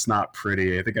find it, it's not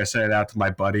pretty. I think I sent it out to my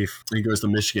buddy. He goes to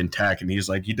Michigan Tech, and he's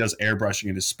like, he does airbrushing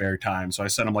in his spare time. So I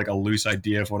sent him like a loose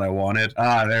idea of what I wanted.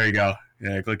 There you go.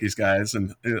 Yeah, Clicky's guys.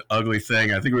 And ugly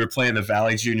thing, I think we were playing the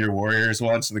Valley Junior Warriors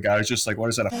once, and the guy was just like, what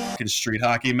is that, a fucking street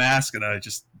hockey mask? And I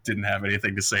just didn't have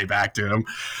anything to say back to him.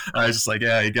 I was just like,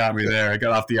 yeah, he got me there. I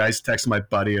got off the ice, texted my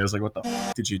buddy. I was like, what the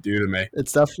fuck did you do to me?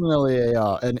 It's definitely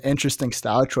an interesting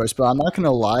style choice, but I'm not going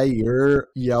to lie, your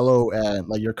yellow and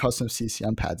like your custom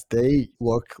CCM pads, they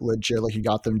look legit like you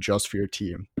got them just for your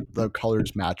team. The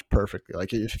colors match perfectly.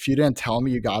 Like if you didn't tell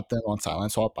me you got them on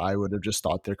Silent Swap, I would have just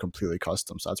thought they're completely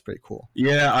custom. So that's pretty cool.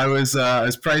 Yeah, I was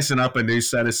pricing up a new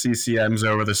set of CCMs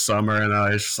over the summer, and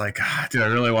I was just like, dude, I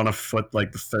really want to foot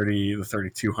like the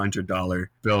 $3,200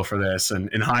 bill for this.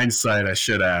 And in hindsight, I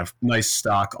should have. Nice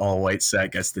stock all white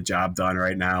set gets the job done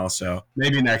right now. So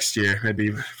maybe next year,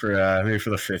 maybe for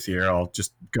the 5th year, I'll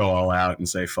just go all out and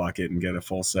say fuck it and get a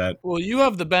full set. Well, you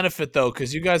have the benefit though,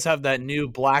 because you guys have that new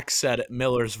black set at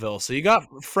Millersville, so you got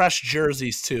fresh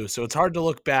jerseys too. So it's hard to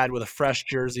look bad with a fresh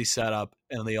jersey setup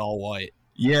and the all white.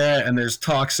 Yeah, and there's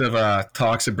talks of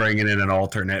bringing in an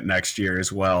alternate next year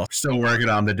as well. Still working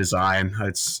on the design.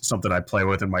 It's something I play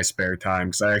with in my spare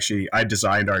time because I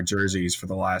designed our jerseys for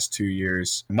the last 2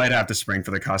 years. Might have to spring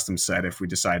for the custom set if we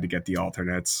decide to get the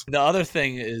alternates. The other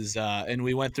thing is, and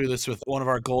we went through this with one of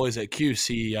our goalies at Cuse.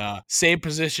 He same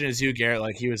position as you, Garrett.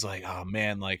 Like he was like, oh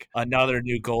man, like another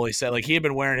new goalie set. Like he had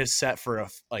been wearing his set for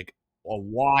a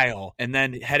while, and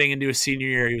then heading into his senior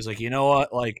year, he was like, you know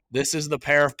what, like this is the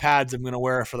pair of pads I'm going to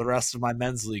wear for the rest of my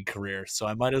men's league career, so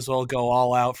I might as well go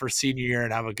all out for senior year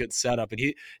and have a good setup.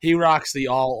 And he rocks the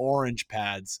all orange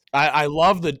pads. I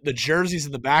love the jerseys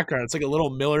in the background. It's like a little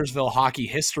Millersville hockey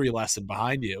history lesson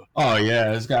behind you. Oh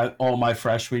yeah, it's got all my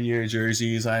freshman year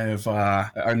jerseys. I have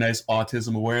our nice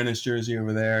autism awareness jersey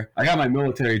over there. I got my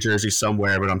military jersey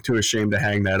somewhere, but I'm too ashamed to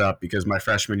hang that up because my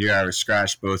freshman year I was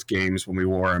scratched both games when we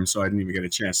wore them, so I didn't even get a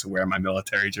chance to wear my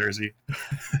military jersey.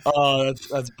 Oh,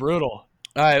 that's brutal.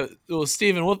 All right, well,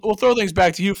 Steven, we'll throw things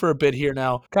back to you for a bit here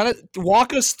now. Kind of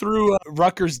walk us through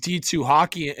Rutgers D2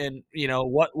 hockey and,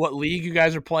 what league you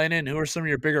guys are playing in, who are some of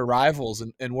your bigger rivals,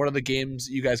 and what are the games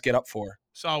you guys get up for?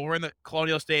 So we're in the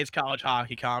Colonial States College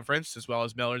Hockey Conference as well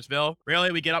as Millersville.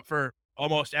 Really, we get up for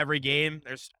almost every game.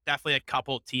 There's definitely a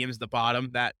couple teams at the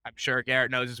bottom that I'm sure Garrett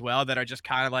knows as well that are just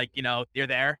kind of like, you're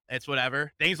there. It's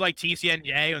whatever. Things like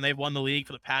TCNJ, when they've won the league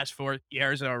for the past 4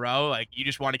 years in a row, like you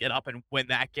just want to get up and win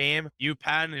that game.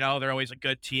 UPenn, they're always a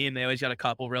good team. They always got a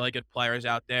couple really good players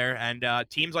out there. And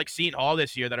teams like Seton Hall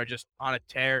this year that are just on a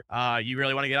tear, you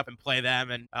really want to get up and play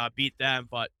them and beat them.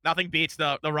 But nothing beats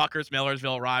the Rutgers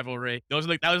Millersville rivalry. That was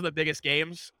the biggest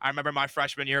games. I remember my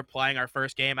freshman year playing our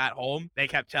first game at home. They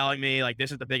kept telling me, like,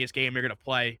 this is the biggest game you're going to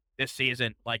play this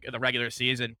season, like the regular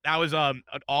season. That was an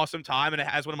awesome time, and it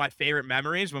has one of my favorite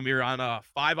memories when we were on a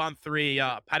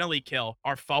 5-on-3 penalty kill.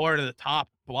 Our forward at the top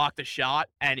blocked a shot,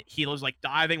 and he was like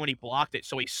diving when he blocked it,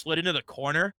 so he slid into the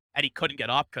corner and he couldn't get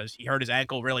up because he hurt his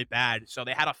ankle really bad. So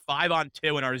they had a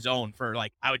 5-on-2 in our zone for,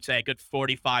 like, I would say a good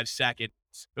 45 seconds.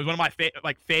 It was one of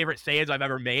my favorite saves I've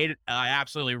ever made. I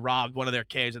absolutely robbed one of their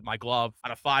kids with my glove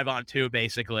on a 5-on-2,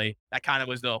 basically. That kind of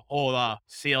was the whole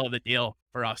seal of the deal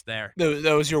for us there.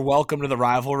 That was your welcome to the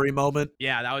rivalry moment?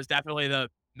 Yeah, that was definitely the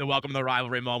welcome to the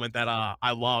rivalry moment that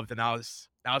I loved, and that was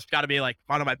got to be like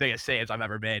one of my biggest saves I've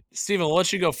ever made. Steven, I'll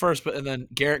let you go first, and then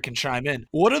Garrett can chime in.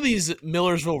 What are these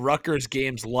Millersville Rutgers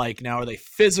games like now? Are they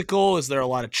physical? Is there a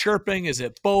lot of chirping? Is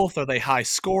it both? Are they high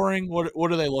scoring?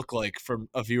 What do they look like from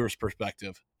a viewer's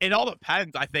perspective? It all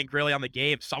depends, I think, really on the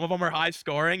game. Some of them are high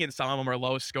scoring and some of them are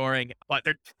low scoring, but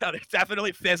they're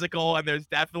definitely physical and there's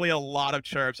definitely a lot of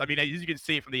chirps. I mean, as you can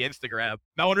see from the Instagram,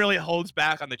 no one really holds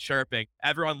back on the chirping.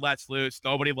 Everyone lets loose.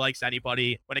 Nobody likes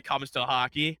anybody when it comes to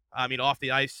hockey. I mean, off the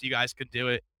ice, you guys could do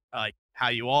it like how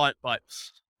you want, but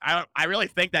I really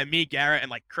think that me, Garrett, and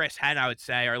like Chris Henn, I would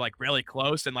say, are like really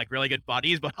close and like really good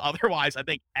buddies. But otherwise, I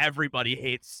think everybody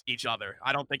hates each other.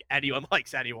 I don't think anyone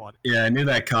likes anyone. Yeah, I knew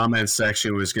that comment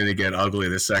section was going to get ugly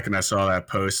the second I saw that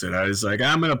posted. I was like,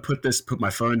 I'm going to put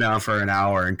my phone down for an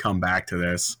hour and come back to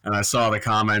this. And I saw the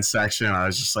comment section. I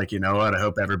was just like, you know what? I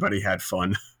hope everybody had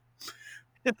fun.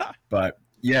 But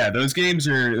yeah, those games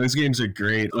are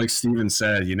great. Like Steven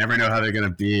said, you never know how they're going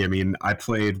to be. I mean, I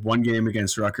played one game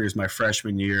against Rutgers my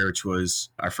freshman year, which was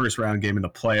our first round game in the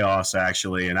playoffs,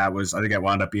 actually. And I think I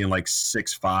wound up being like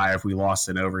 6-5. We lost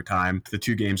in overtime. The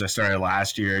 2 games I started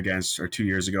last year or 2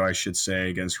 years ago, I should say,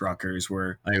 against Rutgers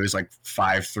were, it was like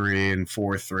 5-3 and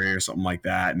 4-3 or something like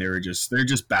that. And they're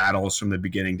just battles from the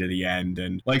beginning to the end.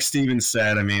 And like Steven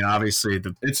said, I mean, obviously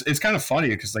it's kind of funny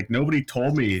because like nobody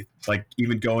told me, like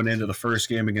even going into the first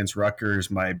game against Rutgers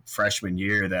my freshman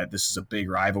year, that this is a big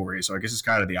rivalry. So I guess it's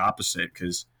kind of the opposite,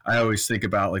 because I always think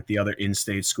about like the other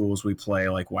in-state schools we play,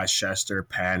 like Westchester,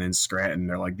 Penn, and Scranton.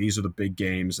 They're like, these are the big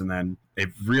games. And then it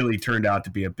really turned out to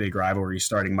be a big rivalry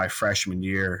starting my freshman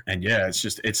year. And yeah,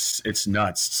 it's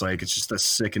nuts. It's like, it's just a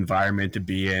sick environment to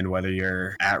be in, whether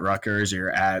you're at Rutgers or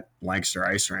you're at Lancaster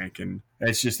Ice Rink. And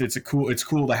it's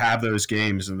cool to have those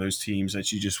games and those teams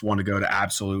that you just want to go to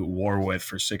absolute war with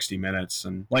for 60 minutes.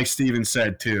 And like Steven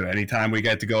said too, anytime we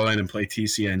get to go in and play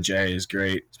TCNJ is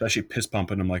great, especially piss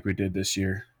pumping them like we did this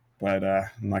year. But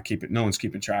no one's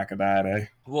keeping track of that, eh?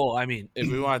 Well, I mean,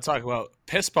 if we want to talk about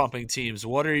piss pumping teams,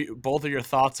 what are both of your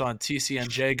thoughts on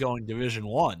TCNJ going Division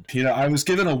I? I was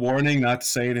given a warning not to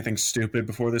say anything stupid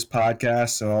before this podcast,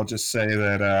 so I'll just say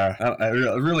that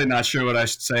I'm really not sure what I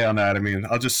should say on that. I mean,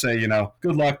 I'll just say,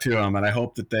 good luck to them, and I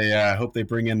hope that they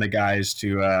bring in the guys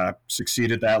to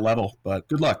succeed at that level. But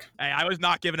good luck. Hey, I was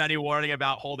not given any warning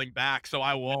about holding back, so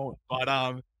I won't.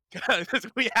 But because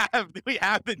we have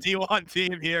the D1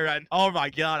 team here, and oh my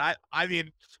god,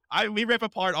 we rip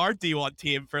apart our D1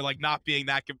 team for like not being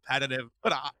that competitive.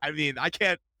 But I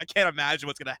can't imagine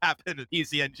what's gonna happen to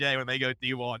TCNJ when they go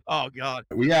D1. Oh god.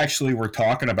 We actually were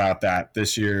talking about that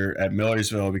this year at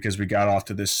Millersville because we got off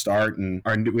to this start, and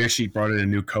we actually brought in a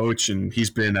new coach, and he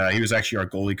was actually our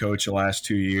goalie coach the last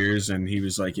 2 years, and he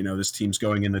was like, this team's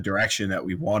going in the direction that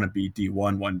we want to be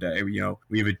D1 one day. We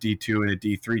have a D2 and a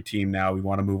D3 team now. We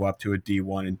want to move up to a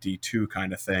D1 and D2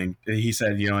 kind of thing. And he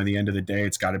said, in the end of the day,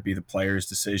 it's got to be the player's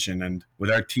decision. And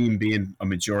with our team being a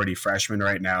majority freshman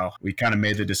right now, we kind of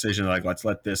made the decision, like, let's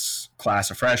let this class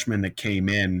of freshmen that came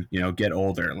in, get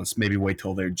older. Let's maybe wait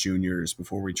till they're juniors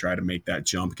before we try to make that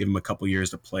jump. Give them a couple years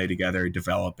to play together,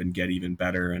 develop, and get even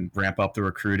better, and ramp up the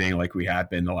recruiting like we had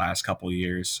been the last couple of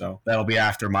years. So that'll be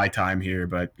after my time here,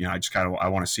 but I just I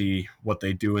want to see what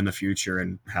they do in the future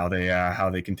and how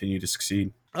they continue to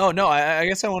succeed. Oh no, I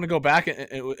guess I want to go back.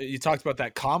 You talked about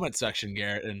that comment section,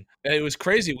 Garrett, and it was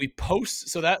crazy. We post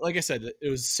so that, like I said, it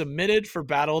was submitted for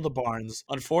Battle of the Barns.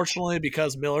 Unfortunately,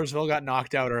 because Millersville got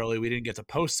knocked out early, we didn't get to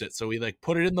post it. So we like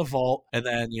put it in the vault, and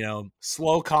then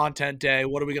slow content day.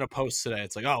 What are we gonna post today?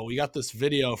 It's like, oh, we got this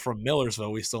video from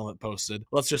Millersville we still haven't posted.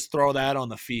 Let's just throw that on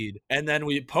the feed. And then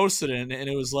we posted it, and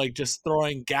it was like just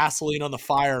throwing gasoline on the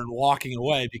fire and walking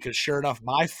away because sure enough,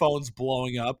 my phone's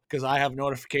blowing up because I have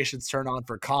notifications turned on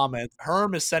for comments.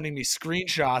 Herm is sending me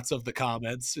screenshots of the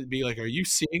comments and be like, are you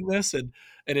seeing this?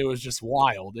 And it was just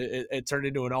wild. It turned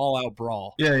into an all-out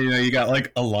brawl. Yeah, you got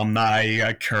like alumni, you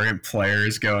got current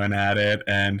players going at it,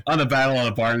 and on the Battle of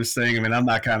the Barns thing, I mean, I'm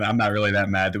not really that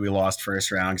mad that we lost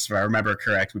first round, because if I remember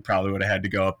correct, we probably would have had to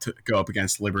go up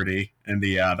against Liberty in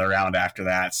the round after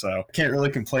that. So I can't really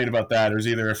complain about that. It was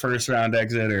either a first round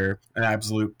exit or an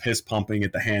absolute piss pumping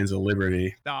at the hands of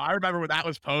Liberty. No, I remember when that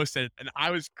was posted, and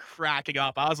I was cracking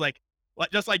up. I was like,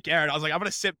 just like Garrett, I was like, I'm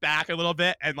gonna sit back a little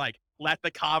bit and like let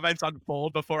the comments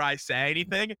unfold before I say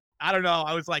anything. I don't know.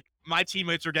 I was like, my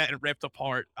teammates were getting ripped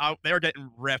apart. They were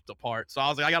getting ripped apart. So I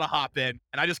was like, I got to hop in.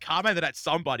 And I just commented at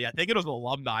somebody. I think it was an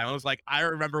alumni. I was like, I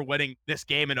remember winning this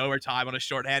game in overtime on a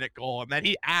shorthanded goal. And then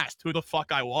he asked who the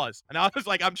fuck I was. And I was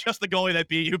like, I'm just the goalie that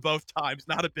beat you both times.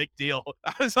 Not a big deal.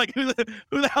 I was like, who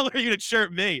the hell are you to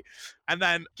chirp me? And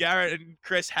then Garrett and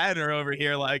Chris Henn are over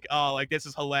here like, oh, like, this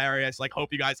is hilarious. Like, hope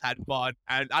you guys had fun.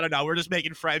 And I don't know. We're just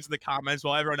making friends in the comments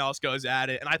while everyone else goes at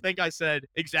it. And I think I said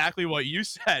exactly what you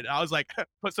said. I was like,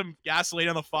 put some gasoline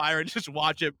on the fire and just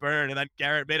watch it burn. And then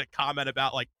Garrett made a comment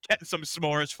about like getting some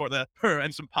s'mores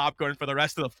and some popcorn for the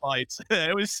rest of the fights.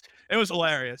 It was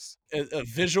hilarious. A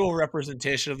visual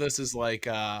representation of this is like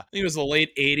I think it was the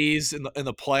late 80s in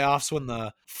the playoffs when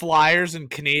the Flyers and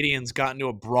Canadians got into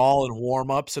a brawl in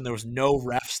warm-ups and there was no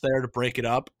refs there to break it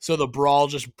up. So the brawl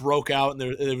just broke out and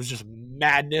it was just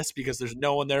madness because there's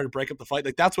no one there to break up the fight.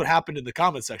 Like that's what happened in the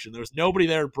comment section. There was nobody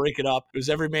there to break it up. It was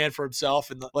every man for himself.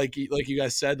 And like you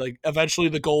guys said, like eventually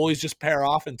the goalies just pair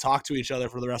off and talk to each other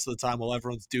for the rest of the time while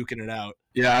everyone's duking it out.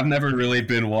 Yeah, I've never really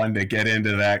been one to get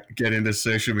into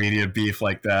social media beef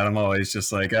like that. I'm always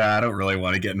just like, I don't really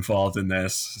want to get involved in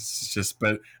this. It's just,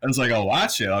 but I was like, I'll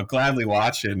watch it. I'll gladly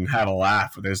watch it and have a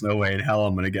laugh, but there's no way in hell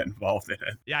I'm going to get involved in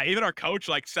it. Yeah, even our coach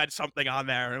like said something on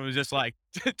there and it was just like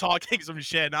talking some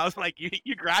shit. And I was like,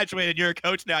 you graduated, you're a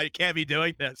coach now. You can't be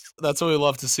doing this. That's what we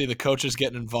love to see, the coaches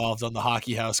getting involved on the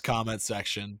Hockey House comment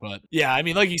section. But yeah, I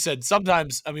mean, like you said,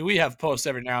 sometimes, I mean, we have posts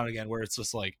every now and again where it's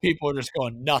just like people are just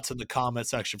going nuts in the comment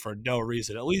section for no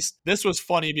reason. At least this was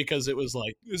funny because it was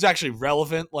actually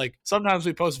relevant. Like sometimes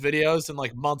we post videos and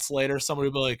like months later, somebody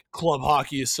will be like, club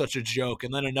hockey is such a joke.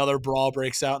 And then another brawl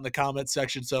breaks out in the comment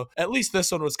section. So at least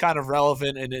this one was kind of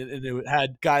relevant and it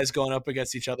had guys going up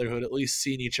against each other who had at least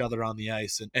seen each other on the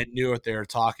ice and knew what they were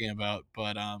talking about.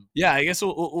 But yeah, I guess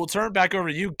we'll turn back over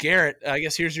to you, Garrett. I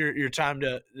guess here's your time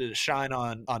to shine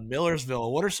on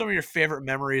Millersville. What are some of your favorite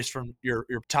memories from your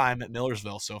time at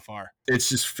Millersville so far? It's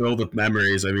just filled with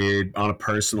memories. I mean, on a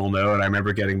personal note, I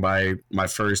remember getting my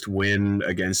first win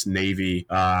against Navy.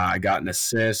 I got an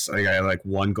assist. I think I had like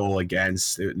one goal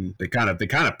against. They kind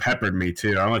of peppered me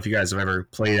too. I don't know if you guys have ever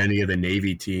played any of the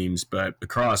Navy teams, but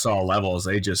across all levels,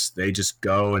 they just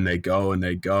go and they go and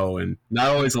they go, and not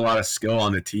always a lot of skill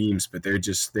on the teams, but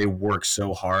they work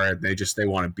so hard. They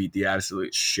want to beat the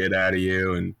absolute shit out of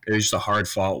you, and it was just a hard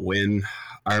fought win.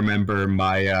 I remember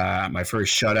my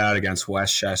first shutout against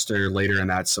Westchester later in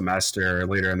that semester, or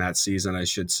later in that season, I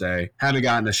should say. Haven't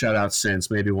gotten a shutout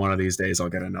since. Maybe one of these days I'll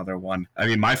get another one. I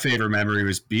mean, my favorite memory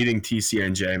was beating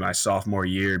TCNJ my sophomore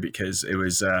year because it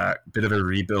was a bit of a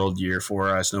rebuild year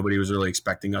for us. Nobody was really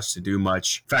expecting us to do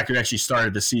much. In fact, we actually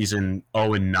started the season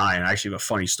 0-9. I actually have a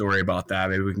funny story about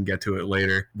that. Maybe we can get to it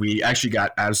later. We actually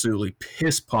got absolutely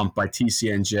piss pumped by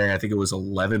TCNJ. I think it was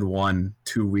 11-1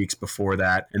 2 weeks before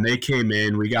that. And they came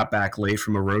in. We got back late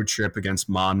from a road trip against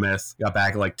Monmouth. Got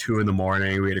back at like 2 a.m.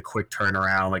 We had a quick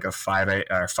turnaround, like a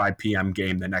 5 p.m.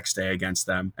 game the next day against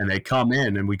them. And they come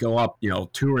in and we go up, 2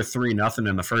 or 3-0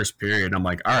 in the first period. I'm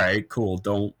like, all right, cool.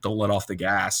 Don't let off the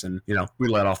gas. And, we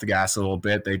let off the gas a little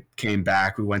bit. They came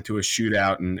back. We went to a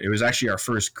shootout, and it was actually our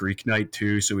first Greek night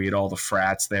too. So we had all the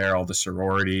frats there, all the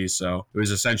sororities. So it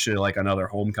was essentially like another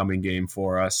homecoming game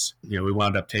for us. We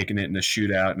wound up taking it in a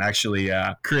shootout. And actually,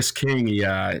 Chris King, he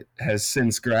has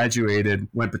since graduated,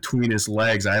 went between his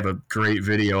legs. I have a great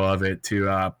video of it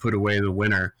to put away the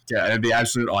winner. Yeah, the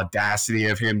absolute audacity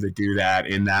of him to do that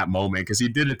in that moment, because he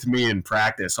did it to me in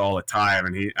practice all the time.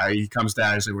 And he comes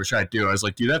down and said, "What should I do?" I was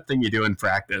like, "Do that thing you do in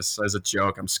practice." As a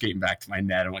joke, I'm skating back to my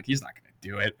net. I'm like, he's not going to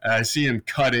do it. And I see him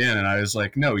cut in, and I was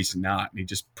like, no, he's not. And he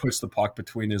just puts the puck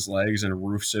between his legs and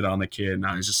roofs it on the kid. And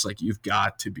I was just like, you've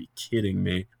got to be kidding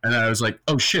me. And I was like,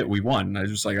 oh shit, we won. And I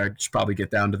was just like, I should probably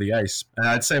get down to the ice. And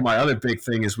I'd say my other big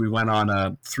thing is we went on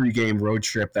a 3-game road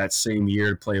trip that same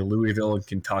year to play Louisville and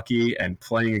Kentucky, and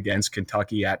playing against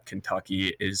Kentucky at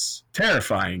Kentucky is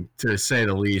terrifying, to say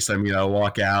the least. I mean, I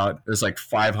walk out, there's like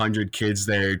 500 kids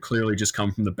there, clearly just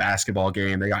come from the basketball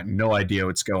game. They got no idea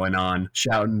what's going on,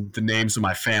 shouting the names of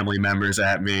my family members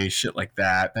at me, shit like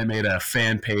that. They made a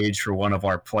fan page for one of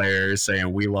our players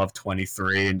saying we love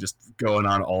 23, and just going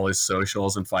on all his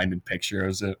socials and finding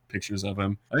pictures of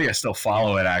him. I think I still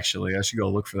follow it, actually. I should go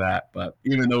look for that. But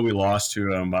even though we lost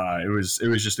to him, it was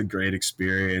just a great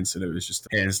experience, and it was just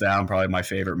hands down probably my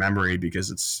favorite memory,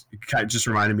 because it kind of just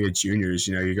reminded me of juniors.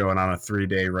 You know, you're going on a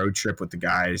 3-day road trip with the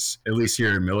guys. At least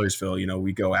here in Millersville, you know,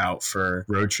 we go out for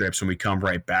road trips and we come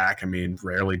right back. I mean,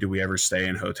 rarely do we ever stay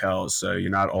in hotels, so you're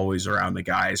not always around the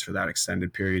guys for that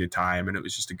extended period of time, and it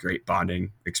was just a great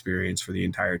bonding experience for the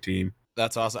entire team.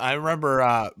 That's awesome. I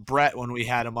remember Brett, when we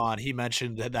had him on, he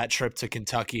mentioned that trip to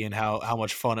Kentucky and how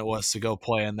much fun it was to go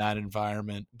play in that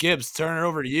environment. Gibbs, turn it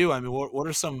over to you. I mean, what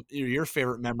are some of your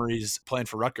favorite memories playing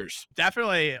for Rutgers?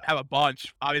 Definitely have a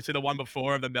bunch. Obviously, the one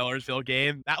before, the Millersville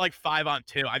game, that like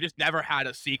 5-on-2. I just never had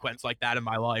a sequence like that in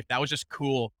my life. That was just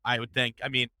cool, I would think. I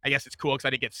mean, I guess it's cool because I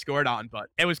didn't get scored on, but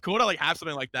it was cool to like have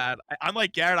something like that.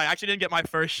 Unlike Garrett, I actually didn't get my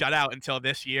first shutout until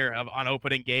this year on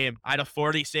opening game. I had a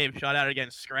 40-save shutout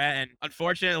against Scranton.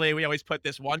 Unfortunately, we always put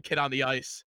this one kid on the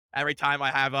ice every time I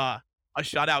have a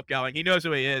shutout going. He knows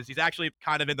who he is. He's actually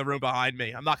kind of in the room behind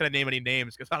me. I'm not going to name any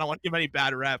names because I don't want to give any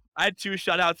bad rep. I had 2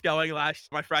 shutouts going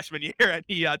my freshman year, and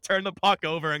he turned the puck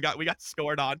over and we got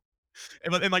scored on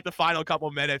in like the final couple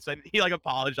minutes, and he like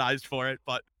apologized for it,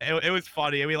 but it was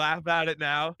funny, and we laugh at it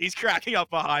now. He's cracking up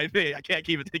behind me. I can't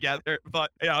keep it together,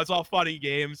 but you know, it's all funny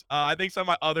games. I think some of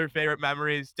my other favorite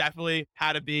memories definitely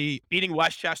had to be beating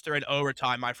Westchester in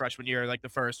overtime my freshman year, like the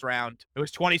first round. It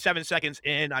was 27 seconds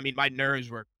in. I mean, my nerves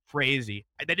were crazy.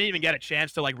 They didn't even get a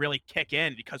chance to like really kick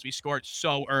in because we scored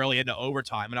so early into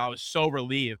overtime, and I was so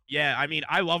relieved. Yeah, I mean,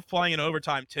 I love playing in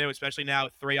overtime too, especially now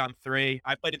 3-on-3.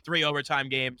 I played in 3 overtime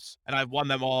games and I've won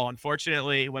them all.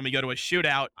 Unfortunately, when we go to a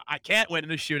shootout, I can't win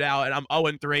in a shootout, and I'm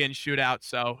 0-3 in shootouts,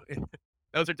 so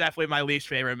those are definitely my least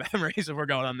favorite memories if we're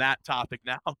going on that topic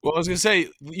now. Well, I was going to say,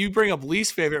 you bring up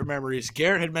least favorite memories.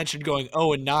 Garrett had mentioned going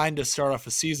 0-9 to start off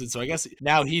a season, so I guess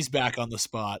now he's back on the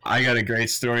spot. I got a great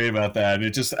story about that.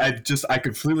 I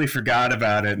completely forgot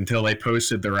about it until they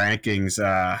posted the rankings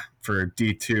for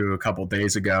D2 a couple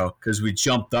days ago, because we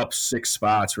jumped up 6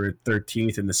 spots. We're at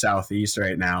 13th in the Southeast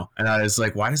right now. And I was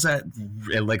like, why does that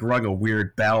like rung a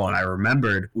weird bell? And I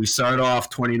remembered we started off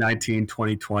 2019,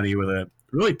 2020 with a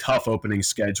really tough opening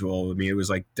schedule. I mean, it was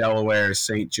like Delaware,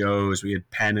 St. Joe's. We had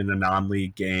Penn in a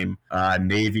non-league game,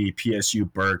 Navy, PSU,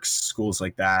 Berks, schools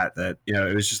like that. You know,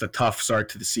 it was just a tough start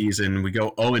to the season. We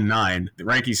go 0-9. The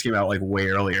rankings came out like way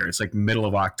earlier. It's like middle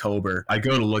of October. I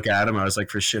go to look at them. I was like,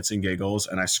 for shits and giggles,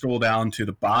 and I scroll down to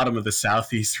the bottom of the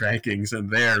Southeast rankings, and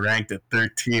they're ranked at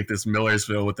 13th is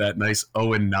Millersville with that nice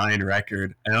 0-9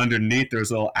 record. And underneath there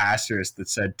was a little asterisk that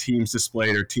said teams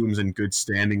displayed or teams in good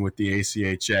standing with the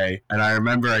ACHA. And I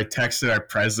remember I texted our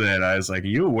president. I was like, are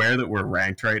you aware that we're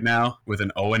ranked right now with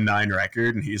an 0-9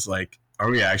 record? And he's like, are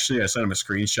we actually? I sent him a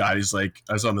screenshot. He's like,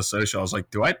 I was on the social. I was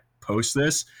like, do I post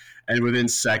this? And within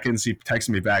seconds, he texted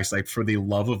me back. He's like, for the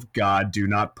love of God, do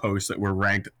not post that we're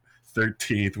ranked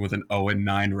 13th with an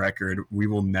 0-9 record. We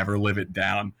will never live it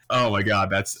down. Oh my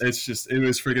God, it was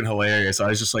freaking hilarious. I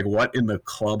was just like, what in the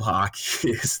club hockey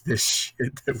is this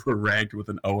shit that we're ranked with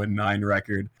an 0-9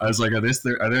 record? I was like, are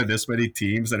there this many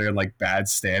teams that are in like bad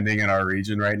standing in our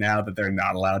region right now that they're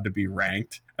not allowed to be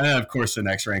ranked? And then, of course, the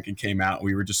next ranking came out.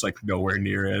 We were just like nowhere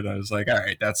near it. I was like, all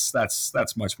right, that's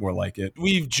much more like it.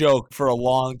 We've joked for a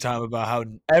long time about how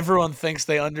everyone thinks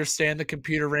they understand the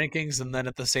computer rankings, and then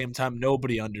at the same time,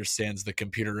 nobody understands the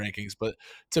computer rankings. But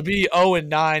to be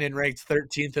 0-9 and ranked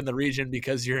 13th in the region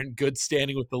because you're in good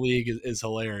standing with the league is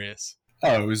hilarious.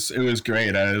 Oh, it was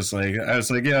great. I was like,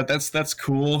 yeah, that's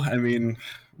cool. I mean,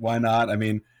 why not? I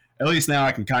mean, at least now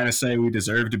I can kind of say we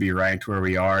deserve to be ranked where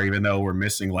we are, even though we're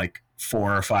missing like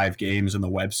 4 or 5 games on the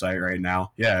website right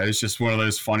now. Yeah, it's just one of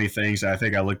those funny things. I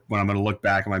think when I'm going to look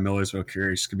back at my Millersville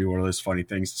career, it's going to be one of those funny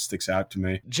things that sticks out to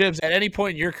me. Jibs, at any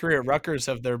point in your career at Rutgers,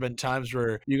 have there been times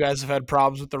where you guys have had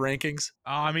problems with the rankings?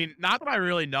 I mean, not that I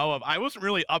really know of. I wasn't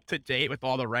really up to date with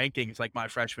all the rankings like my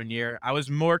freshman year. I was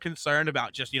more concerned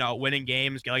about just, winning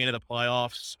games, going into the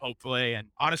playoffs, hopefully, and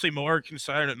honestly more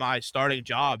concerned with my starting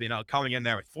job, coming in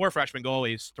there with 4 freshman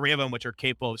goalies, 3 of them which are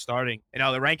capable of starting. The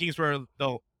rankings were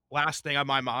the last thing on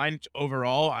my mind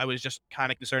overall. I was just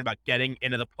kind of concerned about getting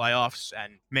into the playoffs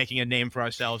and making a name for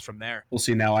ourselves from there. We'll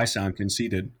see. Now I sound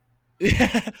conceited.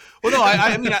 Yeah. Well, no,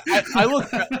 I mean,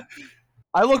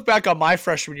 I look back on my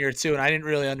freshman year too, and I didn't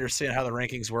really understand how the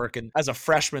rankings work. And as a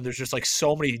freshman, there's just like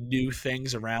so many new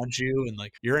things around you, and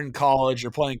like you're in college,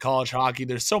 you're playing college hockey.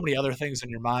 There's so many other things in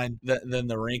your mind than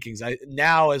the rankings. I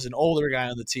now, as an older guy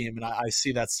on the team, and I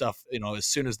see that stuff, as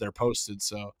soon as they're posted.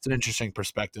 So it's an interesting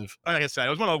perspective. Like I said, it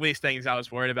was one of the least things I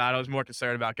was worried about. I was more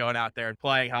concerned about going out there and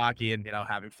playing hockey and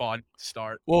having fun to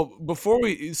start. Well, before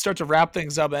we start to wrap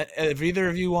things up, if either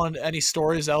of you want any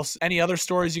other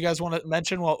stories you guys want to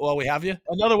mention while we have you?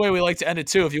 Another way we like to end it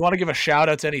too, if you want to give a shout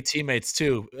out to any teammates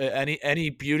too, any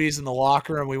beauties in the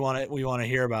locker room, we want to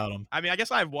hear about them. I mean, I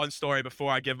guess I have one story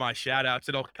before I give my shout outs.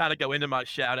 It'll kind of go into my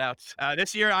shout outs.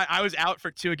 This year I was out for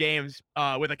 2 games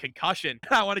with a concussion.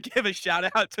 I want to give a shout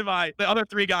out to the other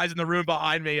 3 guys in the room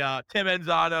behind me, Tim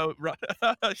Enzano,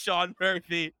 Sean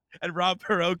Murphy, and Rob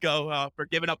Perocco for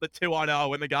giving up the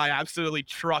 2-on-0 when the guy absolutely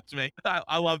trucked me.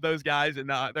 I love those guys, and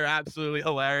they're absolutely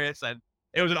hilarious. And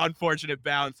it was an unfortunate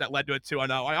bounce that led to a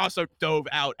 2-0. I also dove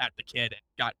out at the kid and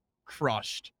got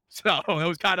crushed. So it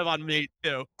was kind of on me,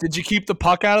 too. Did you keep the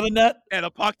puck out of the net? And the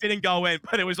puck didn't go in,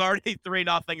 but it was already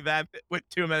 3-0 then with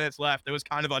 2 minutes left. It was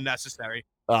kind of unnecessary.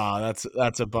 Oh,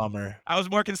 that's a bummer. I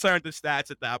was more concerned with stats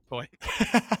at that point.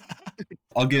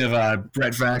 I'll give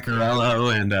Brett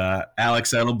Vaccarello and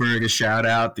Alex Edelberg a shout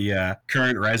out, the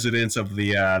current residents of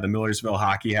the Millersville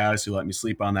Hockey House who let me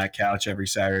sleep on that couch every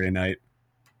Saturday night.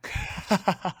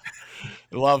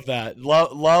 Love that.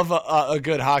 Love a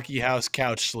good hockey house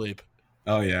couch sleep.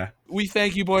 Oh, yeah. We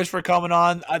thank you boys for coming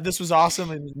on. This was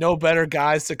awesome, and no better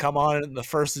guys to come on in the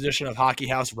first edition of Hockey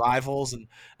House Rivals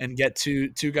and get two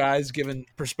guys giving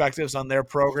perspectives on their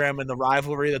program and the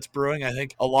rivalry that's brewing. I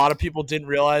think a lot of people didn't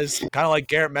realize, kind of like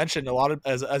Garrett mentioned,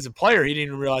 as a player, he didn't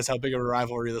even realize how big of a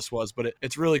rivalry this was, but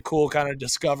it's really cool kind of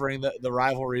discovering the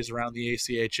rivalries around the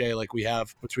ACHA like we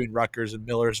have between Rutgers and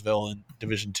Millersville in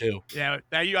Division II. Yeah,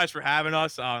 thank you guys for having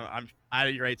us. I had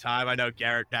a great time. I know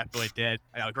Garrett definitely did.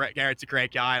 I know Garrett's a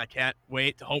great guy, and I can't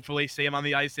wait to hopefully see him on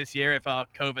the ice this year if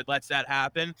COVID lets that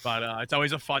happen. But it's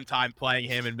always a fun time playing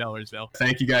him in Millersville.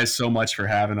 Thank you guys so much for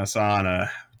having us on.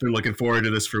 Been looking forward to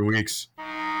this for weeks.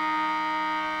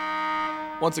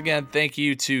 Once again, thank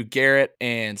you to Garrett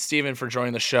and Steven for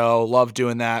joining the show. Love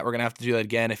doing that. We're going to have to do that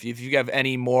again. If you have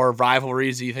any more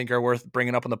rivalries that you think are worth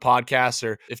bringing up on the podcast,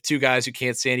 or if 2 guys who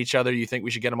can't stand each other, you think we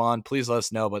should get them on, please let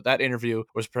us know. But that interview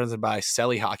was presented by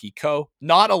Selly Hockey Co.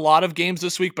 Not a lot of games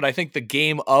this week, but I think the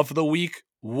game of the week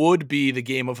would be the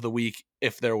game of the week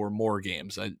if there were more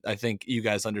games. I think you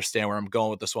guys understand where I'm going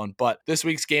with this one. But this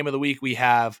week's game of the week, we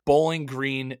have Bowling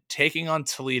Green taking on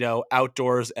Toledo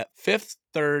outdoors at Fifth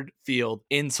Third Field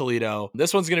in Toledo.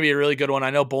 This one's going to be a really good one. I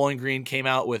know Bowling Green came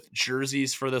out with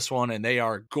jerseys for this one, and they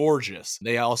are gorgeous.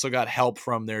 They also got help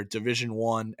from their Division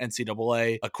I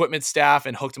NCAA equipment staff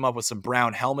and hooked them up with some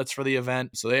brown helmets for the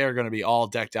event. So they are going to be all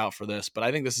decked out for this. But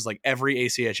I think this is like every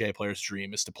ACHA player's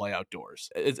dream is to play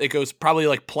outdoors. It goes probably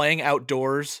like playing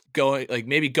outdoors, going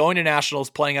to nationals,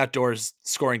 playing outdoors,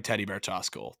 scoring teddy bear toss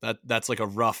goal. That's like a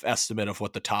rough estimate of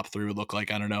what the top 3 would look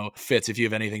like. I don't know, Fitz, if you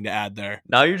have anything to add there.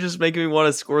 Now you're just making me want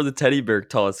to score the teddy bear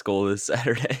toss goal this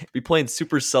Saturday. Be playing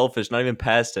super selfish, not even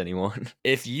past anyone.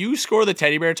 If you score the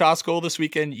teddy bear toss goal this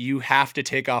weekend, you have to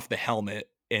take off the helmet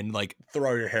and like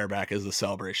throw your hair back as a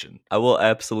celebration. I will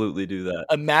absolutely do that.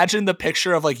 Imagine the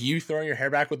picture of like you throwing your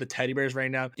hair back with the teddy bears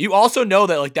right now. You also know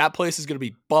that like that place is going to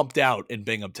be bumped out in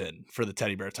Binghamton for the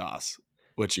teddy bear toss,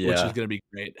 which is going to be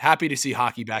great. Happy to see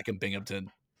hockey back in Binghamton.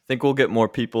 I think we'll get more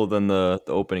people than the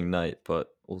opening night, but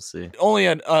we'll see. Only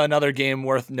another game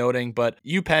worth noting, but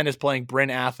UPenn is playing Bryn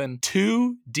Athyn,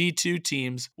 2 D2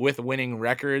 teams with winning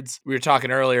records. We were talking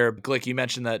earlier, Glick, you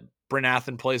mentioned that Bryn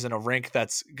Athyn plays in a rink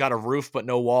that's got a roof but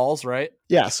no walls, right?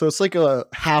 Yeah, so it's like a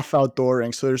half outdoor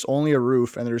rink. So there's only a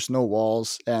roof and there's no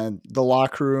walls. And the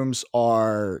locker rooms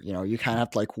are, you kind of have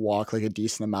to like walk like a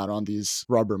decent amount on these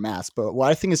rubber mats. But what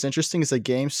I think is interesting is the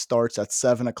game starts at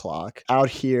 7 o'clock. Out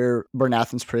here, Bryn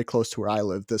Athyn's pretty close to where I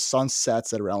live. The sun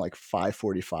sets at around like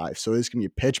 5:45. So it's going to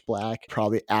be pitch black,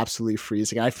 probably absolutely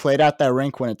freezing. I've played at that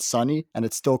rink when it's sunny and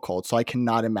it's still cold. So I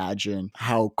cannot imagine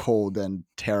how cold and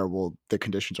terrible the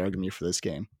conditions are going to be for this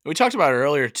game. We talked about it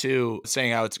earlier too,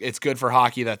 saying how it's good for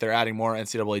hockey that they're adding more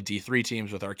NCAA D3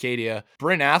 teams with Arcadia.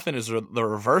 Bryn Athyn is the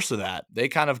reverse of that. They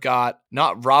kind of got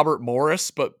not Robert Morris,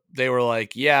 but they were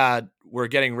like, yeah, we're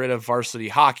getting rid of varsity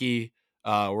hockey.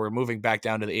 we're moving back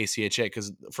down to the ACHA,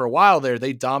 because for a while there,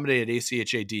 they dominated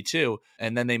ACHA D2,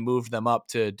 and then they moved them up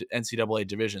to NCAA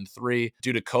Division III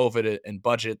due to COVID and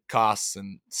budget costs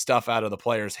and stuff out of the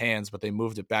players' hands, but they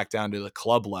moved it back down to the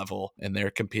club level, and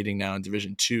they're competing now in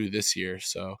Division II this year.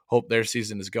 So hope their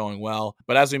season is going well.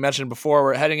 But as we mentioned before,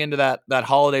 we're heading into that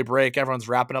holiday break. Everyone's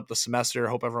wrapping up the semester.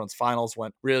 Hope everyone's finals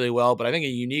went really well. But I think a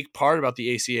unique part about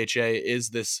the ACHA is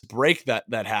this break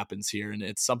that happens here. And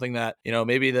it's something that,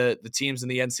 maybe the teams in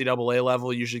the NCAA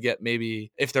level usually get,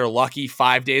 maybe if they're lucky,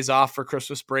 5 days off for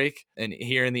Christmas break. And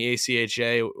here in the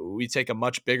ACHA, we take a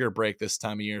much bigger break this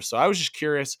time of year. So I was just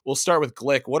curious, we'll start with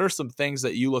Glick. What are some things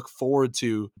that you look forward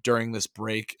to during this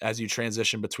break as you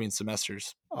transition between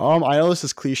semesters? I know this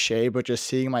is cliche, but just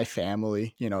seeing my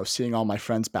family, seeing all my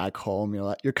friends back home,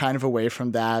 you're kind of away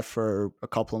from that for a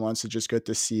couple of months. It's just good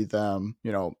to see them,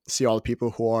 see all the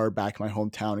people who are back in my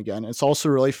hometown again. It's also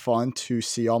really fun to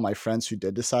see all my friends who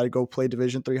did decide to go play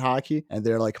Division III hockey, and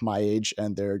they're like my age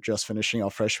and they're just finishing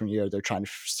out freshman year. They're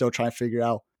still trying to figure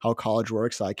out how college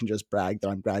works. So I can just brag that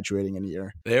I'm graduating in a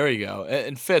year. There you go.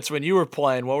 And Fitz, when you were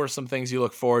playing, what were some things you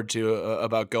look forward to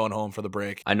about going home for the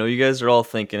break? I know you guys are all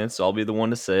thinking it, so I'll be the one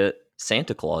to say it.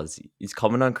 Santa Claus, he's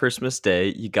coming on Christmas Day.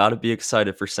 You got to be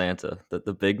excited for Santa.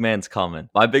 The big man's coming.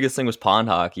 My biggest thing was pond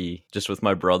hockey. Just with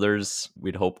my brothers,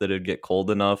 we'd hope that it'd get cold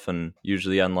enough, and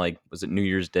usually on was it New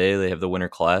Year's Day, they have the Winter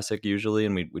Classic usually,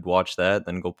 and we'd watch that,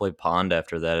 then go play pond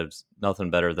after that. It's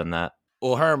nothing better than that.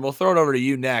 Well, Herm, we'll throw it over to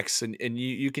you next, and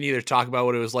you can either talk about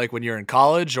what it was like when you're in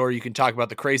college, or you can talk about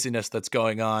the craziness that's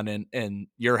going on in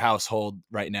your household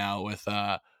right now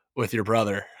with your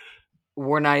brother.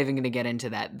 We're not even going to get into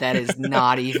that. That is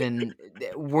not even,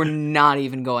 we're not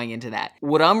even going into that.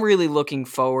 What I'm really looking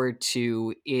forward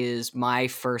to is my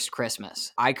first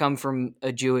Christmas. I come from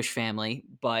a Jewish family,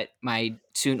 but my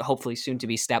hopefully soon to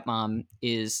be stepmom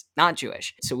is not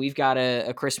Jewish. So we've got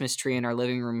a Christmas tree in our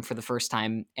living room for the first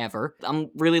time ever. I'm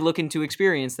really looking to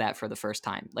experience that for the first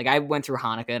time. Like, I went through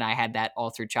Hanukkah and I had that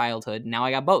all through childhood. Now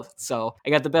I got both. So I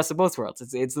got the best of both worlds.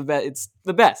 It's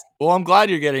the best. Well, I'm glad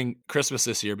you're getting Christmas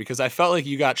this year, because I felt like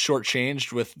you got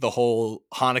shortchanged with the whole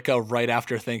Hanukkah right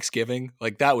after Thanksgiving.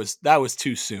 Like, that was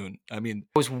too soon. I mean,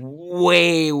 it was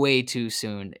way, way too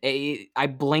soon. I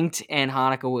blinked and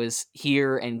Hanukkah was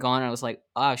here and gone. And I was like,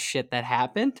 oh shit, that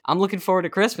happened. I'm looking forward to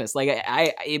Christmas. Like,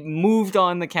 it moved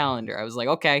on the calendar. I was like,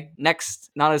 okay,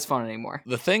 next, not as fun anymore.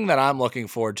 The thing that I'm looking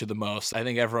forward to the most, I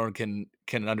think everyone can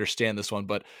understand this one,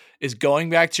 but is going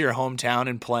back to your hometown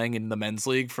and playing in the men's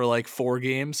league for like 4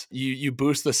 games. You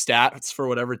boost the stats for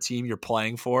whatever team you're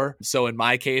playing for. So in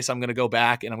my case, I'm going to go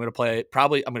back and I'm going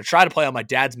to try to play on my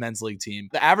dad's men's league team.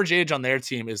 The average age on their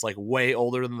team is like way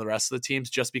older than the rest of the teams,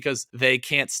 just because they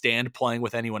can't stand playing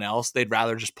with anyone else. They'd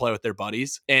rather just play with their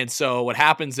buddies. And so what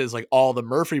happens is, like, all the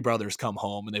Murphy brothers come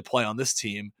home and they play on this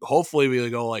team. Hopefully we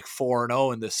go like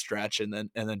 4-0 in this stretch and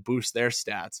then boost their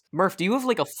stats. Murph, do you have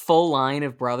like a full line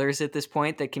of brothers at this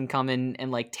point that can come in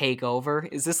and like take over?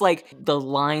 Is this like the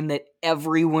line that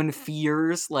everyone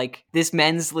fears? Like, this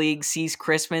men's league sees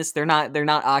Christmas. They're not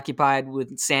occupied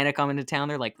with Santa coming to town.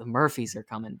 They're like, the Murphys are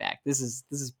coming back. This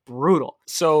is brutal.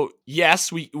 So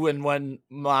yes, when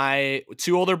my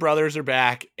 2 older brothers are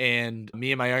back and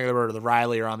me and my younger brother, the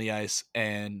Riley, are on the ice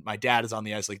and my dad is on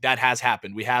the ice, like, that has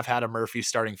happened. We have had a Murphy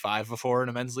starting 5 before in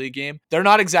a men's league game. They're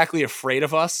not exactly afraid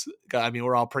of us. I mean,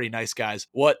 we're all pretty nice guys.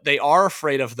 What they are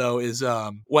afraid of, though, is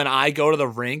when I go to the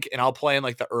rink and I'll play in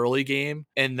like the early game,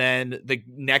 and then the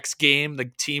next game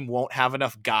the team won't have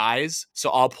enough guys, so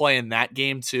I'll play in that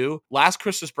game too. Last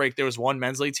Christmas break, there was one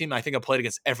men's league team I think I played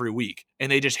against every week,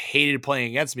 and they just hated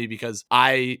playing against me because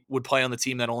I would play on the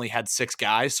team that only had 6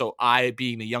 guys. So I,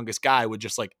 being the youngest guy, would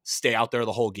just like stay out there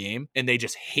the whole game, and they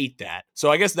just hate that.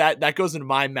 So I guess that goes into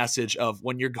my message of,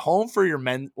 when you're home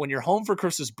for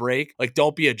Christmas break, like,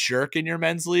 don't be a jerk in your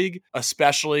men's league,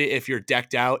 especially if you're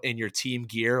decked out in your team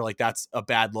gear. Like, that's a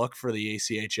bad look for the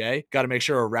ACHA. Got to make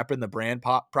sure we're repping the brand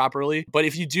properly. But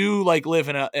if you do like live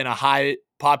in a high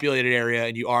populated area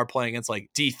and you are playing against like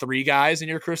D3 guys in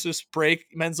your Christmas break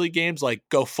men's league games, like,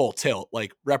 go full tilt,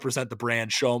 like, represent the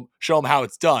brand, show them how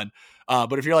it's done.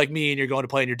 But if you're like me and you're going to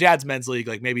play in your dad's men's league,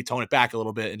 like, maybe tone it back a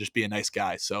little bit and just be a nice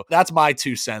guy. So that's my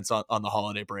 2 cents on the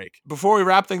holiday break. Before we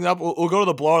wrap things up, we'll go to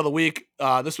the blowout of the week.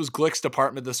 This was Glick's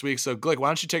department this week. So Glick, why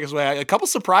don't you take us away? A couple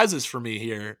surprises for me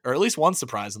here, or at least one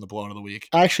surprise in the blowout of the week.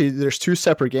 Actually, there's 2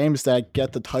 separate games that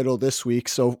get the title this week.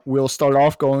 So we'll start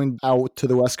off going out to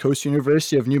the West Coast.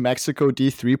 University of New Mexico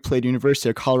D3 played University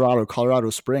of Colorado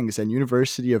Springs, and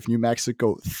University of New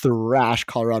Mexico thrashed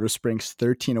Colorado Springs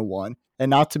 13-1. And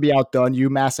not to be outdone,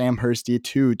 UMass Amherst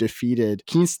D2 defeated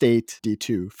Keene State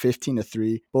D2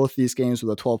 15-3. Both these games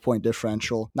with a 12-point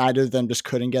differential. Neither of them just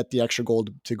couldn't get the extra goal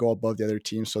to go above the other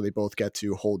team, so they both get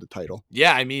to hold the title.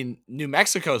 Yeah, I mean, New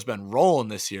Mexico's been rolling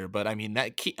this year, but I mean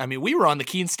we were on the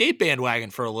Keene State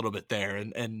bandwagon for a little bit there,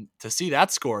 and to see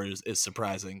that score is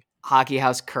surprising. Hockey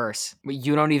house curse.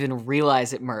 You don't even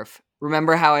realize it, Murph.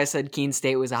 Remember how I said Keene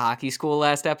State was a hockey school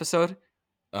last episode?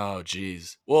 Oh,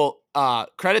 geez. Well,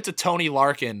 credit to Tony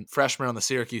Larkin, freshman on the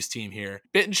Syracuse team here.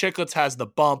 Bitten Chicklets has the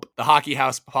bump. The Hockey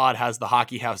House pod has the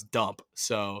Hockey House dump.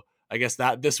 So I guess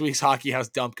that this week's Hockey House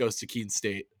dump goes to Keene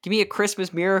State. Give me a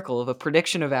Christmas miracle of a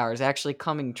prediction of ours actually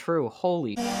coming true.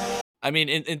 Holy. I mean,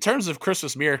 in terms of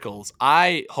Christmas miracles,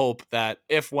 I hope that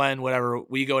whenever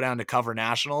we go down to cover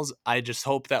nationals, I just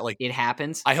hope that it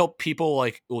happens. I hope people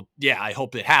I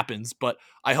hope it happens, but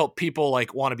I hope people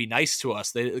want to be nice to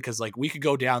us because we could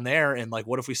go down there and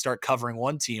what if we start covering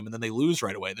one team and then they lose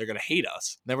right away? They're going to hate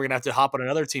us. Then we're going to have to hop on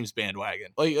another team's bandwagon.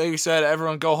 Like you said,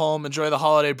 everyone go home, enjoy the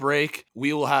holiday break.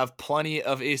 We will have plenty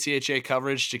of ACHA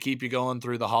coverage to keep you going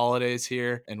through the holidays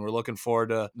here, and we're looking forward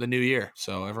to the new year.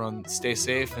 So everyone stay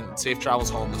safe and safe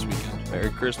travels home this weekend. Merry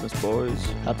Christmas, boys.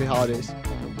 Happy holidays.